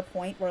drank to the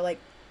point where, like,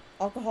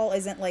 alcohol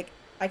isn't, like,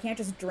 I can't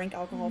just drink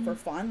alcohol for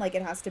fun. Like,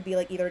 it has to be,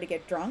 like, either to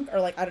get drunk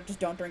or, like, I just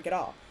don't drink at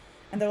all.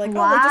 And they're like, oh,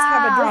 like, just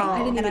have a drink. I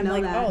didn't and even I'm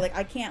like, know that. oh, like,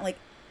 I can't, like,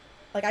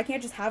 I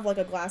can't just have, like,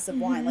 a glass of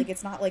wine. Like,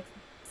 it's not, like,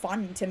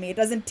 fun to me. It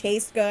doesn't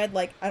taste good.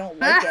 Like, I don't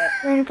like it.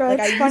 Rinka, Like,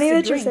 it's I funny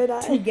used to that you say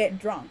drink that. to get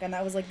drunk. And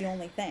that was, like, the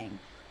only thing.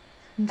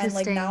 And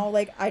like now,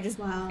 like I just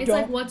It's don't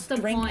like, what's the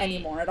drink point?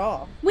 anymore at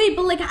all. Wait,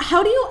 but like,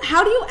 how do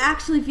you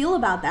actually feel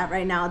about that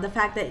right now? The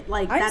fact that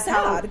like I'm that's sad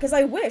how. because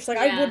I wish, like,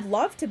 I Yeah. would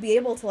love to be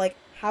able to like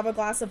have a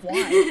glass of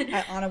wine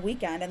on a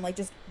weekend and like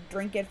just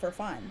drink it for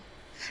fun.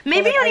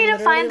 Maybe like, you I need to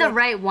literally, find the like-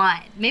 right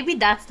wine. Maybe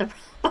that's the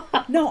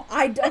problem. No,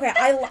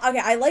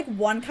 I like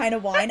one kind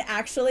of wine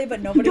actually,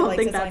 but nobody Don't likes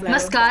think it. So I that's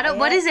never Moscato? buy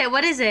What it. is it?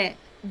 What is it?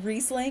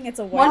 Riesling. It's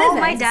a white. What is wine.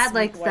 it? My It's a dad sweet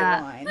likes white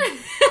that. Wine.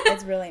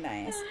 It's really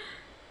nice.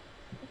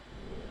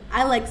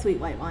 I like sweet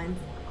white wines.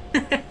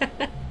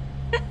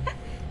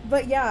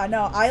 But yeah,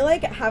 no, I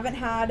like haven't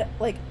had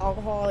like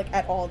alcohol like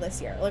at all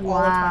this year, like all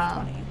of Wow.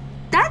 2020.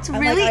 That's And,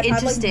 really like, I've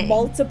interesting. had like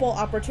multiple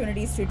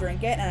opportunities to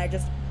drink it, and I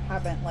just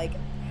haven't like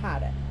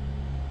had it.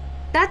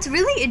 That's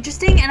really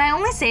interesting, and I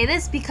only say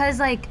this because,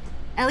 like,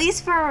 at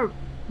least for,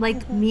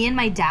 like, me and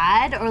my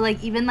dad, or,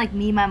 like, even, like,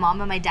 me, my mom,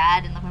 and my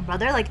dad, and, like, my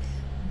brother, like,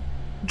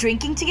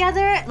 drinking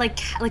together, like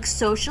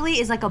socially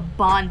is, like, a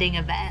bonding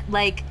event.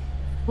 Like,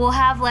 we'll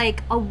have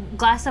like a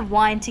glass of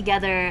wine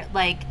together,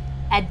 like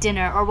at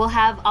dinner, or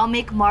I'll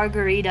make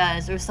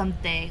margaritas or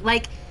something.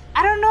 Like,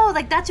 I don't know,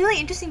 like that's really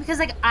interesting because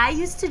like I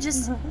used to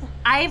just,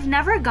 I've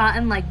never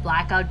gotten like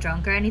blackout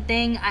drunk or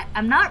anything.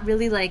 I'm not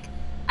really like,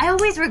 I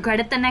always regret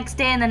it the next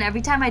day, and then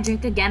every time I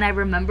drink again, I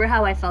remember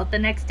how I felt the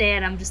next day,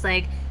 and I'm just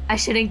like, I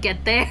shouldn't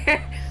get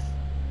there.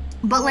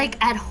 But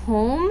like at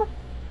home,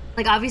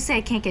 like obviously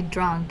I can't get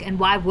drunk, and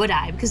why would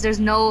I? Because there's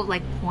no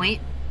like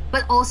point.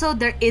 But also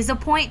there is a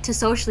point to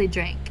socially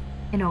drink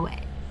in a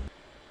way.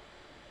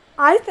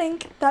 I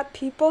think that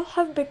people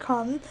have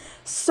become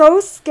so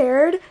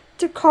scared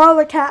to call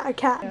a cat a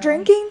cat. Yeah.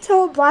 Drinking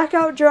till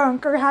blackout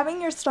drunk or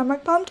having your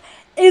stomach pumped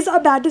is a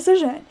bad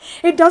decision.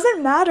 It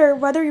doesn't matter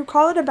whether you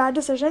call it a bad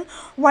decision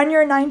when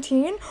you're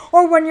 19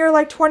 or when you're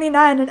like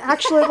 29 and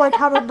actually like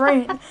have a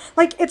brain.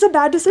 Like, it's a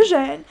bad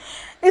decision.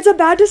 It's a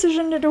bad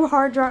decision to do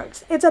hard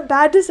drugs. It's a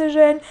bad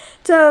decision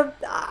to,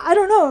 I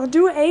don't know,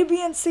 do A,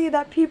 B, and C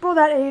that people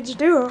that age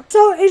do.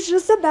 So it's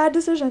just a bad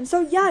decision. So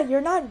yeah, you're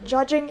not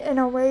judging in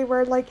a way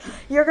where like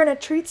you're going to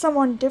treat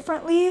someone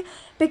differently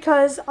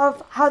because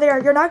of how they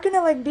are. You're not going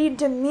to like be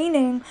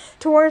demeaning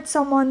towards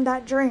someone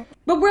that drinks.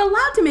 But we're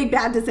allowed to make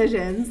bad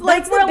decisions.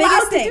 Like, we're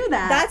allowed to do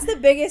that. That's the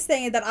biggest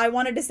thing that I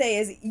wanted to say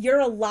is you're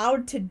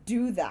allowed to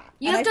do that.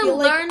 You have to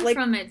learn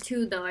from it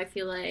too, though, I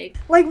feel like.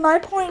 Like, my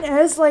point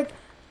is, like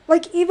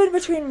even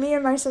between me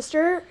and my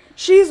sister,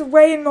 she's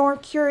way more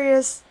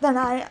curious than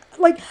I.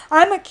 Like,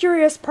 I'm a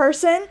curious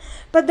person,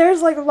 but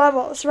there's like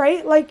levels,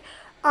 right? Like,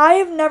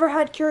 I've never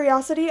had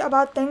curiosity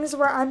about things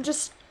where I'm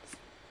just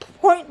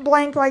point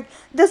blank, like,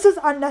 this is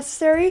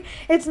unnecessary.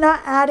 It's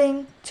not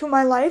adding to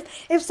my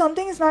life. If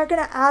something is not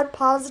going to add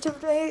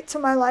positively to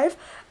my life,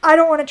 I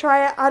don't want to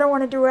try it. I don't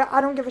want to do it. I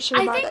don't give a shit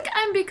about it. I think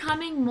I'm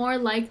becoming more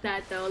like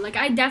that, though. Like,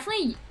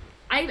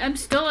 I'm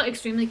still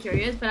extremely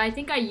curious, but I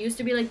think I used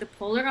to be, like, the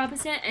polar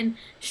opposite, and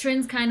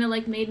Shrins kind of,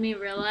 like, made me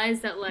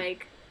realize that,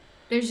 like,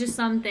 there's just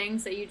some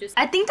things that you just...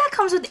 I think that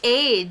comes with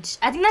age.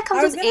 I think that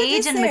comes with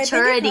age and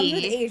maturity. I think it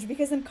comes with age,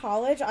 because in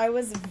college, I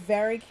was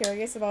very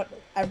curious about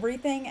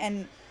everything,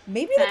 and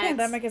maybe the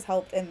pandemic has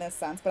helped in this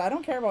sense, but I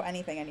don't care about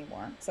anything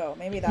anymore, so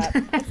maybe that...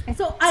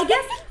 So I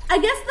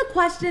guess the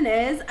question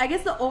is,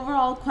 the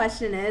overall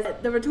question is,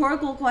 the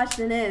rhetorical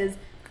question is,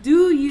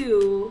 do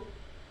you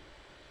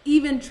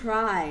even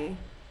try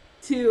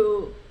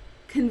to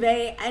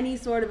convey any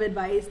sort of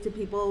advice to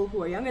people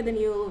who are younger than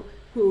you,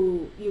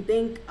 who you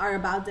think are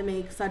about to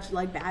make such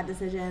like bad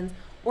decisions,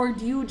 or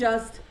do you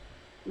just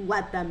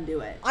let them do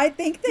it? I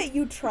think that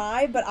you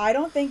try, but I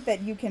don't think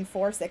that you can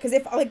force it. Because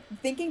if, like,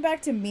 thinking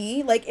back to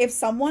me, like, if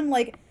someone,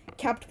 like,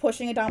 kept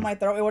pushing it down my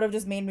throat, it would have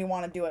just made me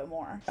want to do it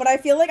more. But I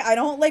feel like I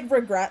don't, like,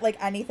 regret, like,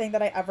 anything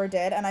that I ever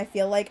did, and I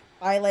feel like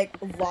I, like,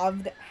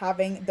 loved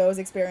having those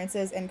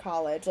experiences in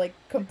college. Like,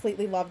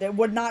 completely loved it.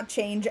 Would not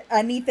change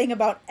anything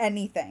about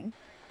anything.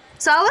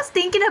 So I was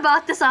thinking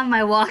about this on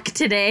my walk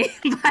today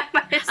by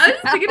myself. I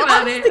was thinking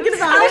about it. I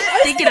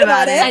was thinking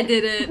about it. I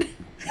did it.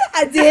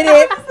 I did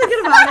it. I was thinking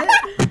about it.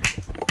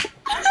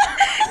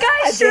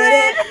 Guys,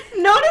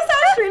 Shrina. Notice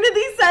how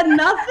Trinity said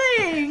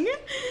nothing.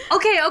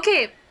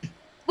 Okay.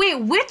 Wait,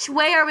 which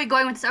way are we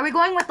going with this? Are we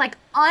going with, like,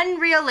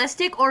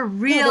 unrealistic or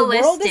realistic? No,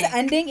 the world is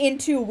ending in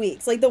 2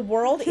 weeks. Like, the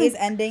world is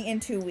ending in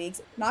 2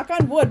 weeks. Knock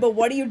on wood, but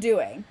what are you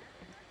doing?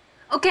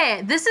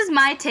 Okay, this is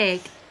my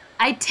take.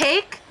 I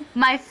take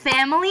my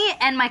family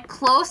and my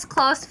close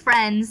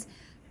friends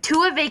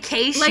to a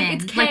vacation. Like,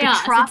 it's chaos. Like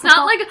a tropical... It's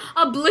not like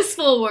a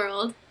blissful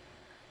world.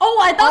 Oh,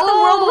 I thought the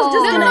world was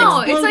just gonna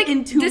explode it's like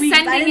in 2 weeks.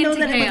 I didn't know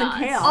into that chaos. it wasn't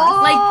chaos.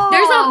 Oh. Like,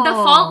 there's the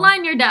fault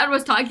line your dad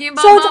was talking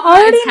about. So it's Mama,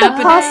 already it's in the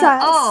happening.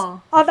 process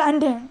of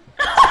ending.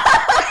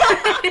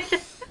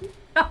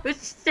 Oh,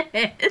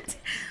 shit.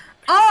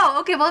 Oh,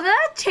 okay, well,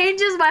 that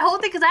changes my whole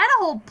thing, because I had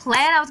a whole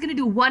plan. I was going to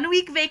do 1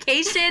 week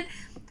vacation.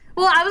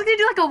 Well, I was going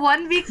to do, like, a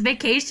 1 week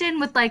vacation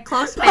with, like,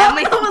 close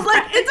family. I was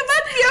like, it's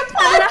about to be a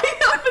party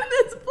up in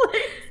this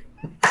place.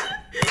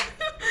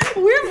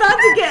 We're about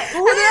to get...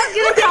 And then I was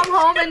going to come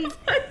home and...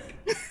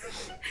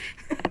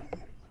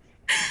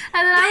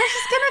 And then I was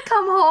just going to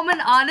come home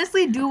and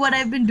honestly do what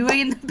I've been doing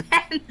in the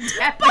pandemic.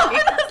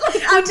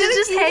 Which is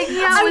just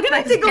hanging out with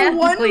my family. I'm going to take a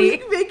 1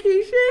 week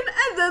vacation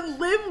and then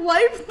live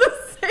life the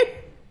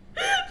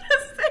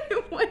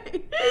same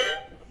way.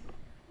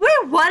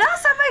 Wait, what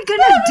else am I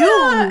gonna do?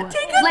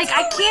 Like,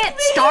 I can't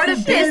start a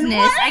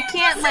business. I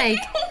can't, like...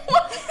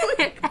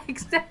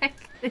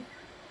 Exactly.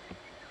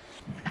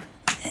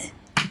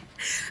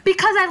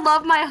 Because I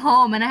love my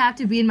home and I have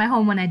to be in my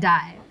home when I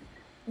die.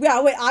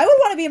 Yeah, wait, I would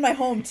want to be in my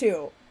home,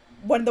 too,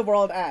 when the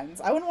world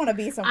ends. I wouldn't want to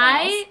be somewhere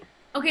else.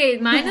 Okay,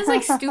 mine is,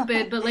 like,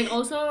 stupid, but, like,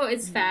 also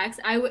it's facts.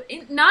 I would,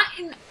 not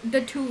in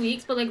the 2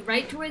 weeks, but, like,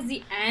 right towards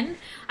the end,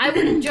 I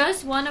would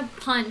just want to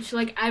punch,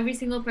 like, every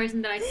single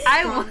person that I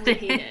strongly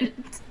hated.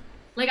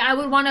 Like, I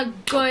would want a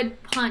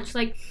good punch,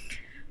 like,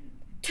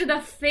 to the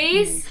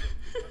face.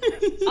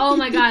 Oh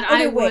my god,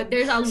 okay, I would.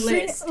 There's a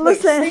list.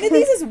 Listen.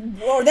 Trinity's is...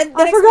 Well, then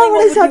I forgot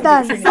what I said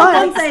then.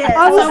 Someone say it.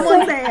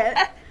 Someone say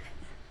it.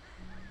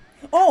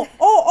 Oh,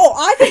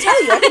 I can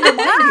tell you. I can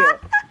remind you.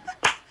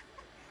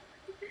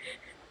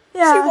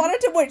 Yeah. She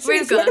wanted to wait. She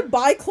Rinka. wanted to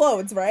buy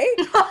clothes, right?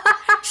 She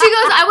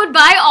goes, I would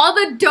buy all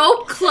the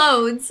dope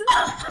clothes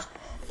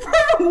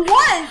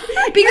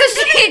What? because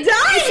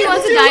she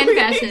wants to die in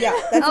fashion. Yeah,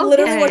 that's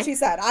literally Okay. what she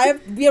said.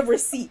 We have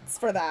receipts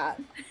for that.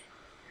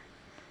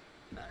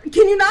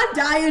 Can you not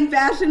die in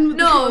fashion with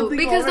the No, clothes that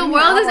you because the already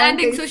world have is on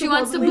ending, base so she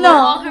wants to blow supposedly?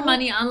 No. all her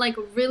money on like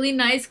really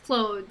nice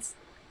clothes.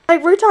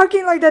 Like we're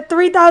talking like the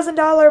 $3,000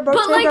 But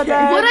Bottega like,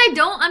 bag. what I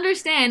don't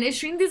understand is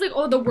Shrinti's like,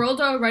 oh, the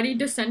world's already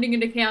descending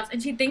into chaos,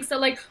 and she thinks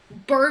that like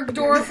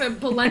Bergdorf and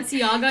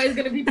Balenciaga is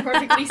gonna be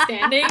perfectly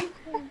standing.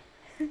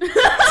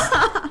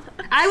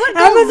 I would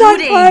go Amazon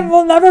looting. Prime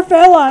will never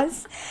fail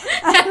us.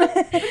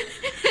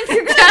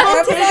 Take a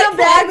bag from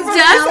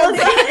Amazon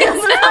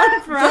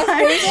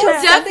Prime.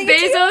 Jeff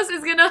Bezos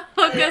is gonna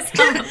hook us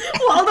up.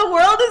 While the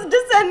world is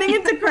descending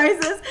into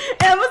crisis,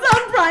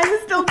 Amazon Prime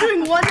is still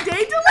doing one-day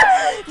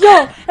delivery.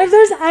 Yo, if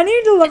there's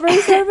any delivery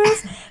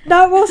service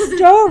that will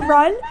still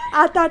run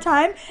at that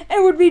time,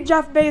 it would be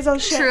Jeff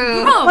Bezos shit.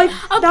 True. Bro, Like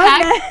a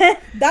that man.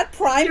 That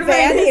Prime You're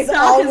van right, is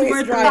stock is always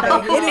worth driving.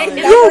 $3,000. It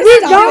is Yo, never we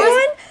stopping. got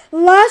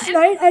one last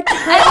night at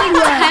 10 At like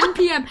p.m. 10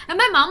 p.m. And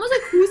my mom was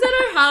like, who's at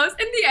our house?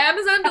 And the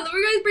Amazon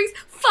delivery guy brings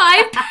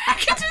 5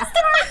 packages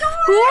to our door.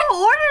 Who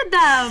ordered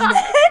them?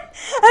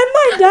 And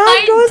my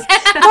dad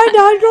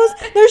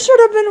goes, there should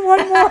have been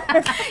one more.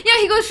 Yeah,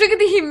 he goes,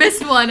 Shrikati, he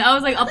missed one. I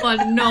was like, up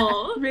on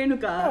no.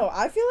 Renuka. Oh,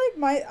 I feel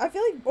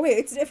like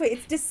wait, if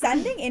it's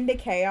descending into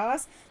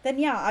chaos, then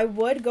yeah, I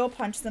would go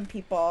punch some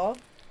people.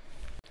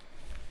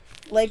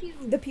 Like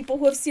the people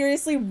who have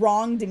seriously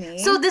wronged me.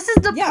 So this is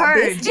the Yeah,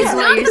 purge, basically. is It's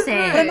what not you're the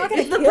saying. But I'm not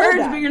gonna It's the kill purge,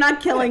 them. but you're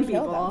not killing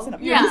Kill them. I'm people. gonna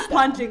You're Yeah. just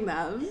punching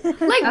them.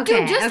 Like, Okay,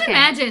 dude, just okay.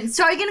 imagine.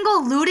 So are you gonna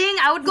go looting?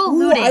 I would go Ooh,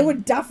 looting. I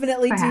would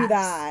definitely do Perhaps.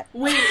 that.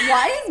 Wait,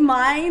 why is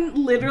mine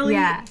literally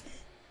Yeah.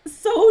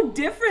 so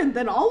different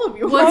than all of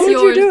yours? What's would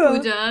you yours, do?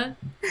 Pooja?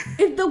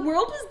 If the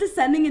world was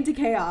descending into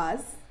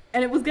chaos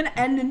and it was gonna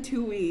end in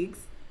 2 weeks,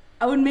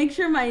 I would make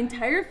sure my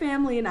entire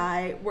family and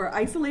I were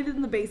isolated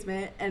in the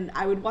basement, and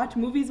I would watch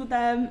movies with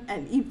them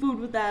and eat food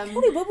with them.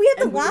 Okay, but we had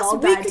the and we'd all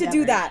last die week to together.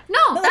 do that.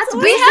 No, that's the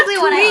basically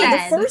last what I week.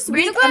 said. The first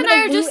week, Renuka I'm and I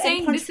gonna are just loot saying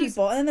and punch this is-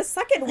 people, and then the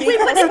second week, Wait,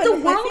 but I'll if the spend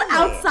with my world family.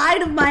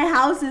 outside of my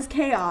house is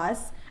chaos,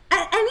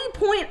 at any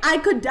point I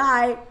could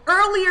die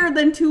earlier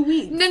than 2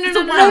 weeks. No,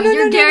 So no. why-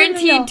 You're no,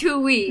 guaranteed no. 2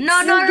 weeks. No,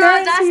 You're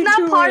that's guaranteed not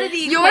 2 part of the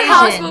weeks. equation. Your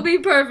house will be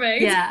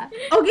perfect. Yeah.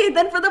 Okay,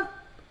 then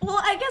well,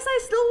 I guess I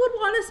still would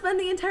want to spend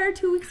the entire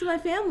 2 weeks with my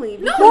family.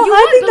 No, Well, you I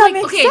would, think but that like,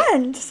 makes okay,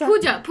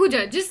 sense.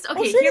 Pooja, just okay.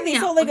 Oh, Hear me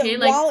so out. like, Okay,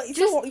 like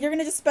just so you're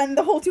gonna just spend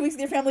the whole 2 weeks with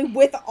your family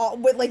with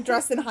like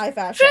dressed in high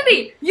fashion.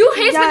 Trinity, you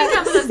hate spending Yes.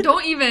 time with us.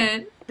 Don't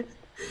even.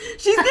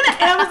 She's gonna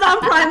Amazon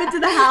Prime it to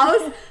the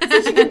house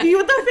so she can be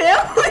with the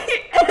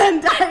family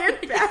and die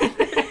in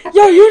fashion.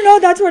 Yo, you know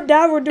that's what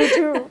dad would do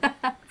too.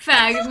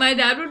 Fact, my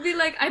dad would be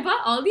like, I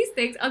bought all these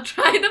things. I'll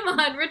try them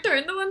on,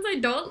 return the ones I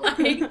don't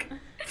like.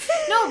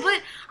 No,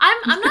 but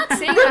I'm not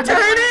saying Return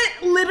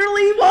it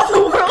literally while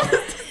the world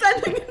is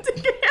descending into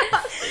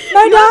chaos.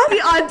 My You have dad-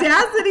 the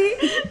audacity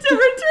to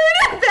return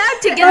it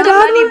back To to get My the dad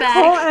money would back.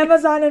 call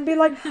Amazon and be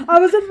like, I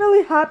wasn't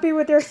really happy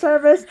with your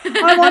service.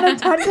 I want a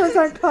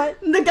 10% cut.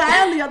 The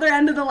guy on the other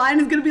end of the line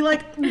is gonna be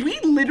like, we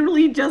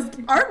literally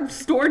our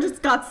store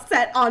just got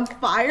set on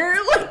fire.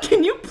 Like,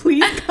 can you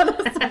please cut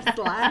us some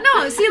slack?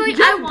 No, see, like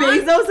Jeff I want.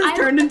 Bezos has I-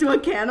 turned into a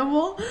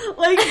cannibal.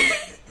 Like,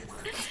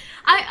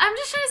 I'm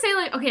just trying to say,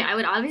 like, okay, I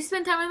would obviously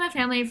spend time with my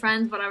family,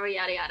 friends, whatever,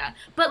 yada yada.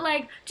 But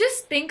like,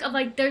 just think of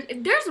like,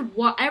 there's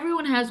what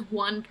everyone has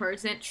one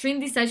person.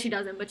 Shrindi says she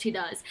doesn't, but she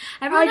does.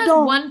 Everyone I has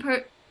don't.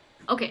 one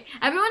Okay,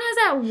 everyone has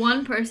that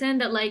one person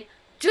that like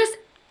just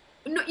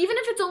no, even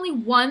if it's only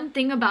one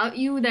thing about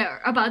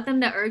them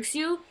that irks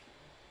you.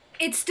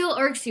 It still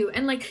irks you,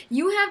 and like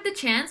you have the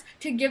chance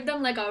to give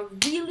them like a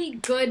really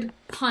good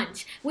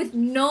punch with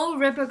no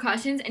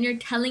repercussions, and you're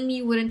telling me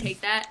you wouldn't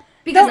take that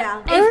because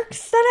Yeah. if,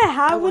 Irks that I I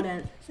have would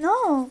wouldn't.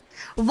 no.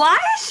 Why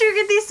is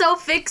Shugati so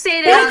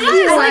fixated Thank on you.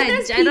 this I Like,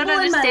 punch? there's I don't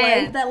people in my life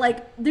understand. that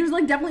like there's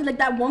like definitely like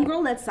that one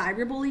girl that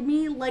cyberbullied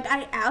me. Like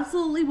I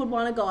absolutely would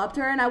want to go up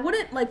to her, and I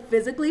wouldn't like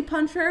physically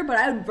punch her, but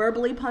I would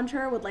verbally punch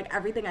her with like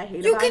everything I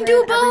hate you about can her do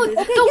and both.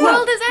 everything. The Yeah,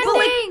 world is but,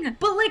 like- ending.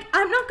 But like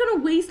I'm not gonna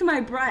waste my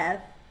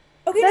breath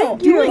Okay, Thank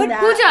no. you. doing But that.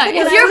 Pooja, when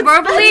if I you're would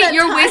spend verbally, that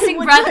you're time wasting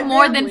with breath my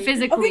more than family.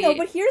 physically. Okay, no,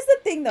 but here's the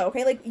thing though,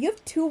 okay? Like, you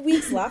have 2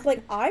 weeks left.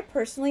 Like, I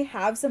personally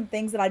have some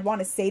things that I'd want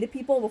to say to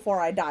people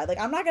before I die. Like,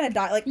 I'm not gonna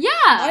die. Like, Yeah.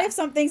 I have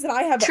some things that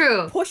I have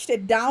True. pushed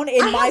it down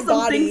in I have my some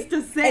body things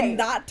to say. and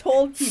not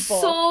told people.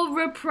 So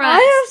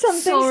repressed. I have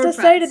some so things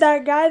to say to repressed.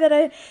 that guy that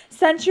I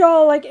sent you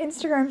all like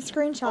Instagram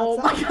screenshots Oh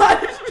of. my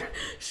gosh,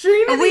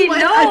 Shrina, We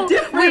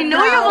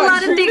know you have a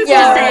lot of things to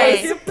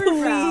say.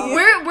 Please.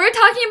 We're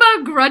talking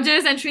about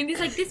grudges, and Shrindi's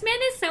like, this man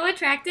is so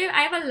attractive.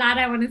 I have a lot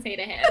I want to say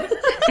to him.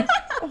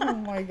 Oh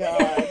my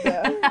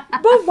god.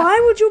 But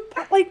why would you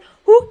like?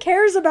 Who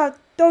cares about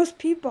those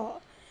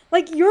people?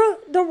 Like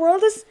the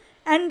world is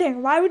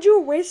ending. Why would you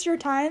waste your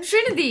time?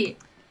 Trinity,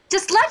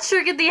 Just let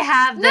Shurgati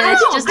have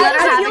this. No, just let her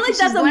I have feel it like because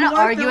that's she's a going to more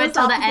argue it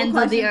till the philosophical ends of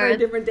question the for a earth.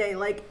 different day.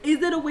 Like,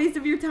 is it a waste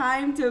of your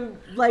time to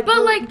like?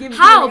 But like, give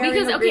how? an airing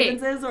Because of okay,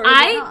 grievances, or is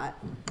it not?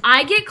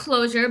 I get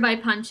closure by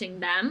punching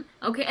them,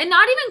 okay? And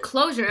not even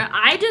closure,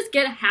 I just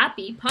get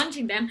happy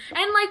punching them.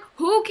 And, like,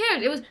 who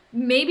cares? It was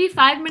maybe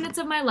 5 minutes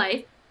of my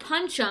life,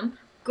 punch them,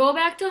 go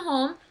back to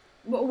home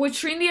with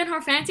Shrindi in her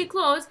fancy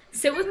clothes,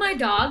 sit with my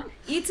dog,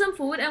 eat some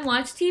food, and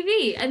watch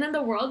TV. And then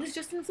the world is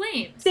just in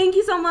flames. Thank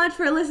you so much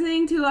for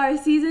listening to our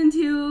season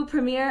 2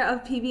 premiere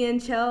of PB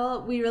and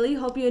Chill. We really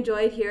hope you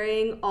enjoyed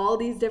hearing all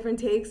these different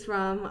takes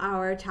from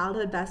our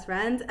childhood best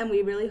friends, and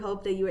we really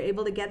hope that you were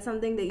able to get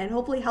something that and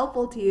hopefully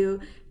helpful to you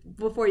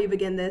before you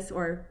begin this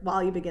or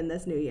while you begin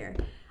this new year.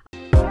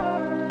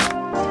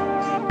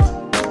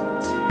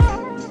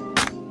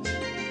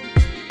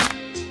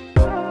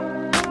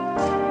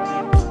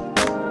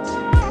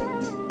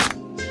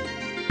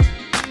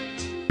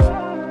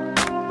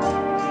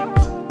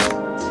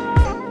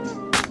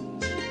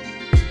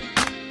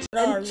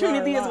 And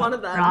Trinity is one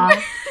of them.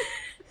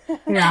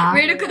 Yeah.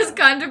 Renuka's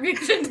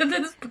contribution to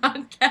this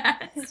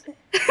podcast.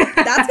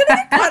 That's gonna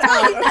get cut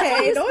out,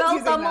 okay? You No spell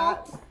one's using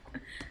that. Thummel.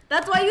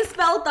 That's why you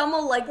spell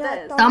Thummel like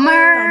this.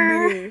 Summer.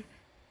 No one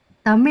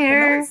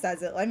Summer.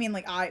 says it. I mean,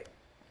 like,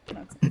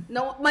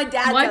 No, my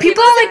dad Why says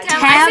People it. are like Tam-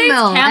 I say it's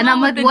Tamil, and Tamil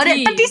I'm like, with what? the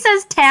T. Tati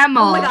says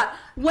Tamil. Oh my god.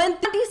 When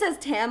Tati says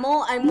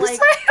Tamil, I'm It's like,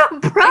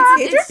 like, bruh.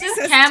 It's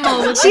just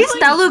camel. with She's like-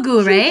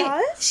 Telugu, right?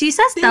 does? She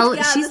says Telugu.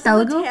 yeah, She's this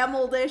Telugu. is a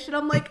Tamil dish, and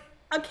I'm like,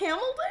 a camel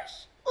dish?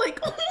 Like,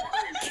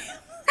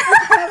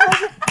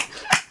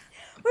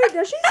 Wait,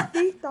 does she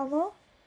speak Tamil?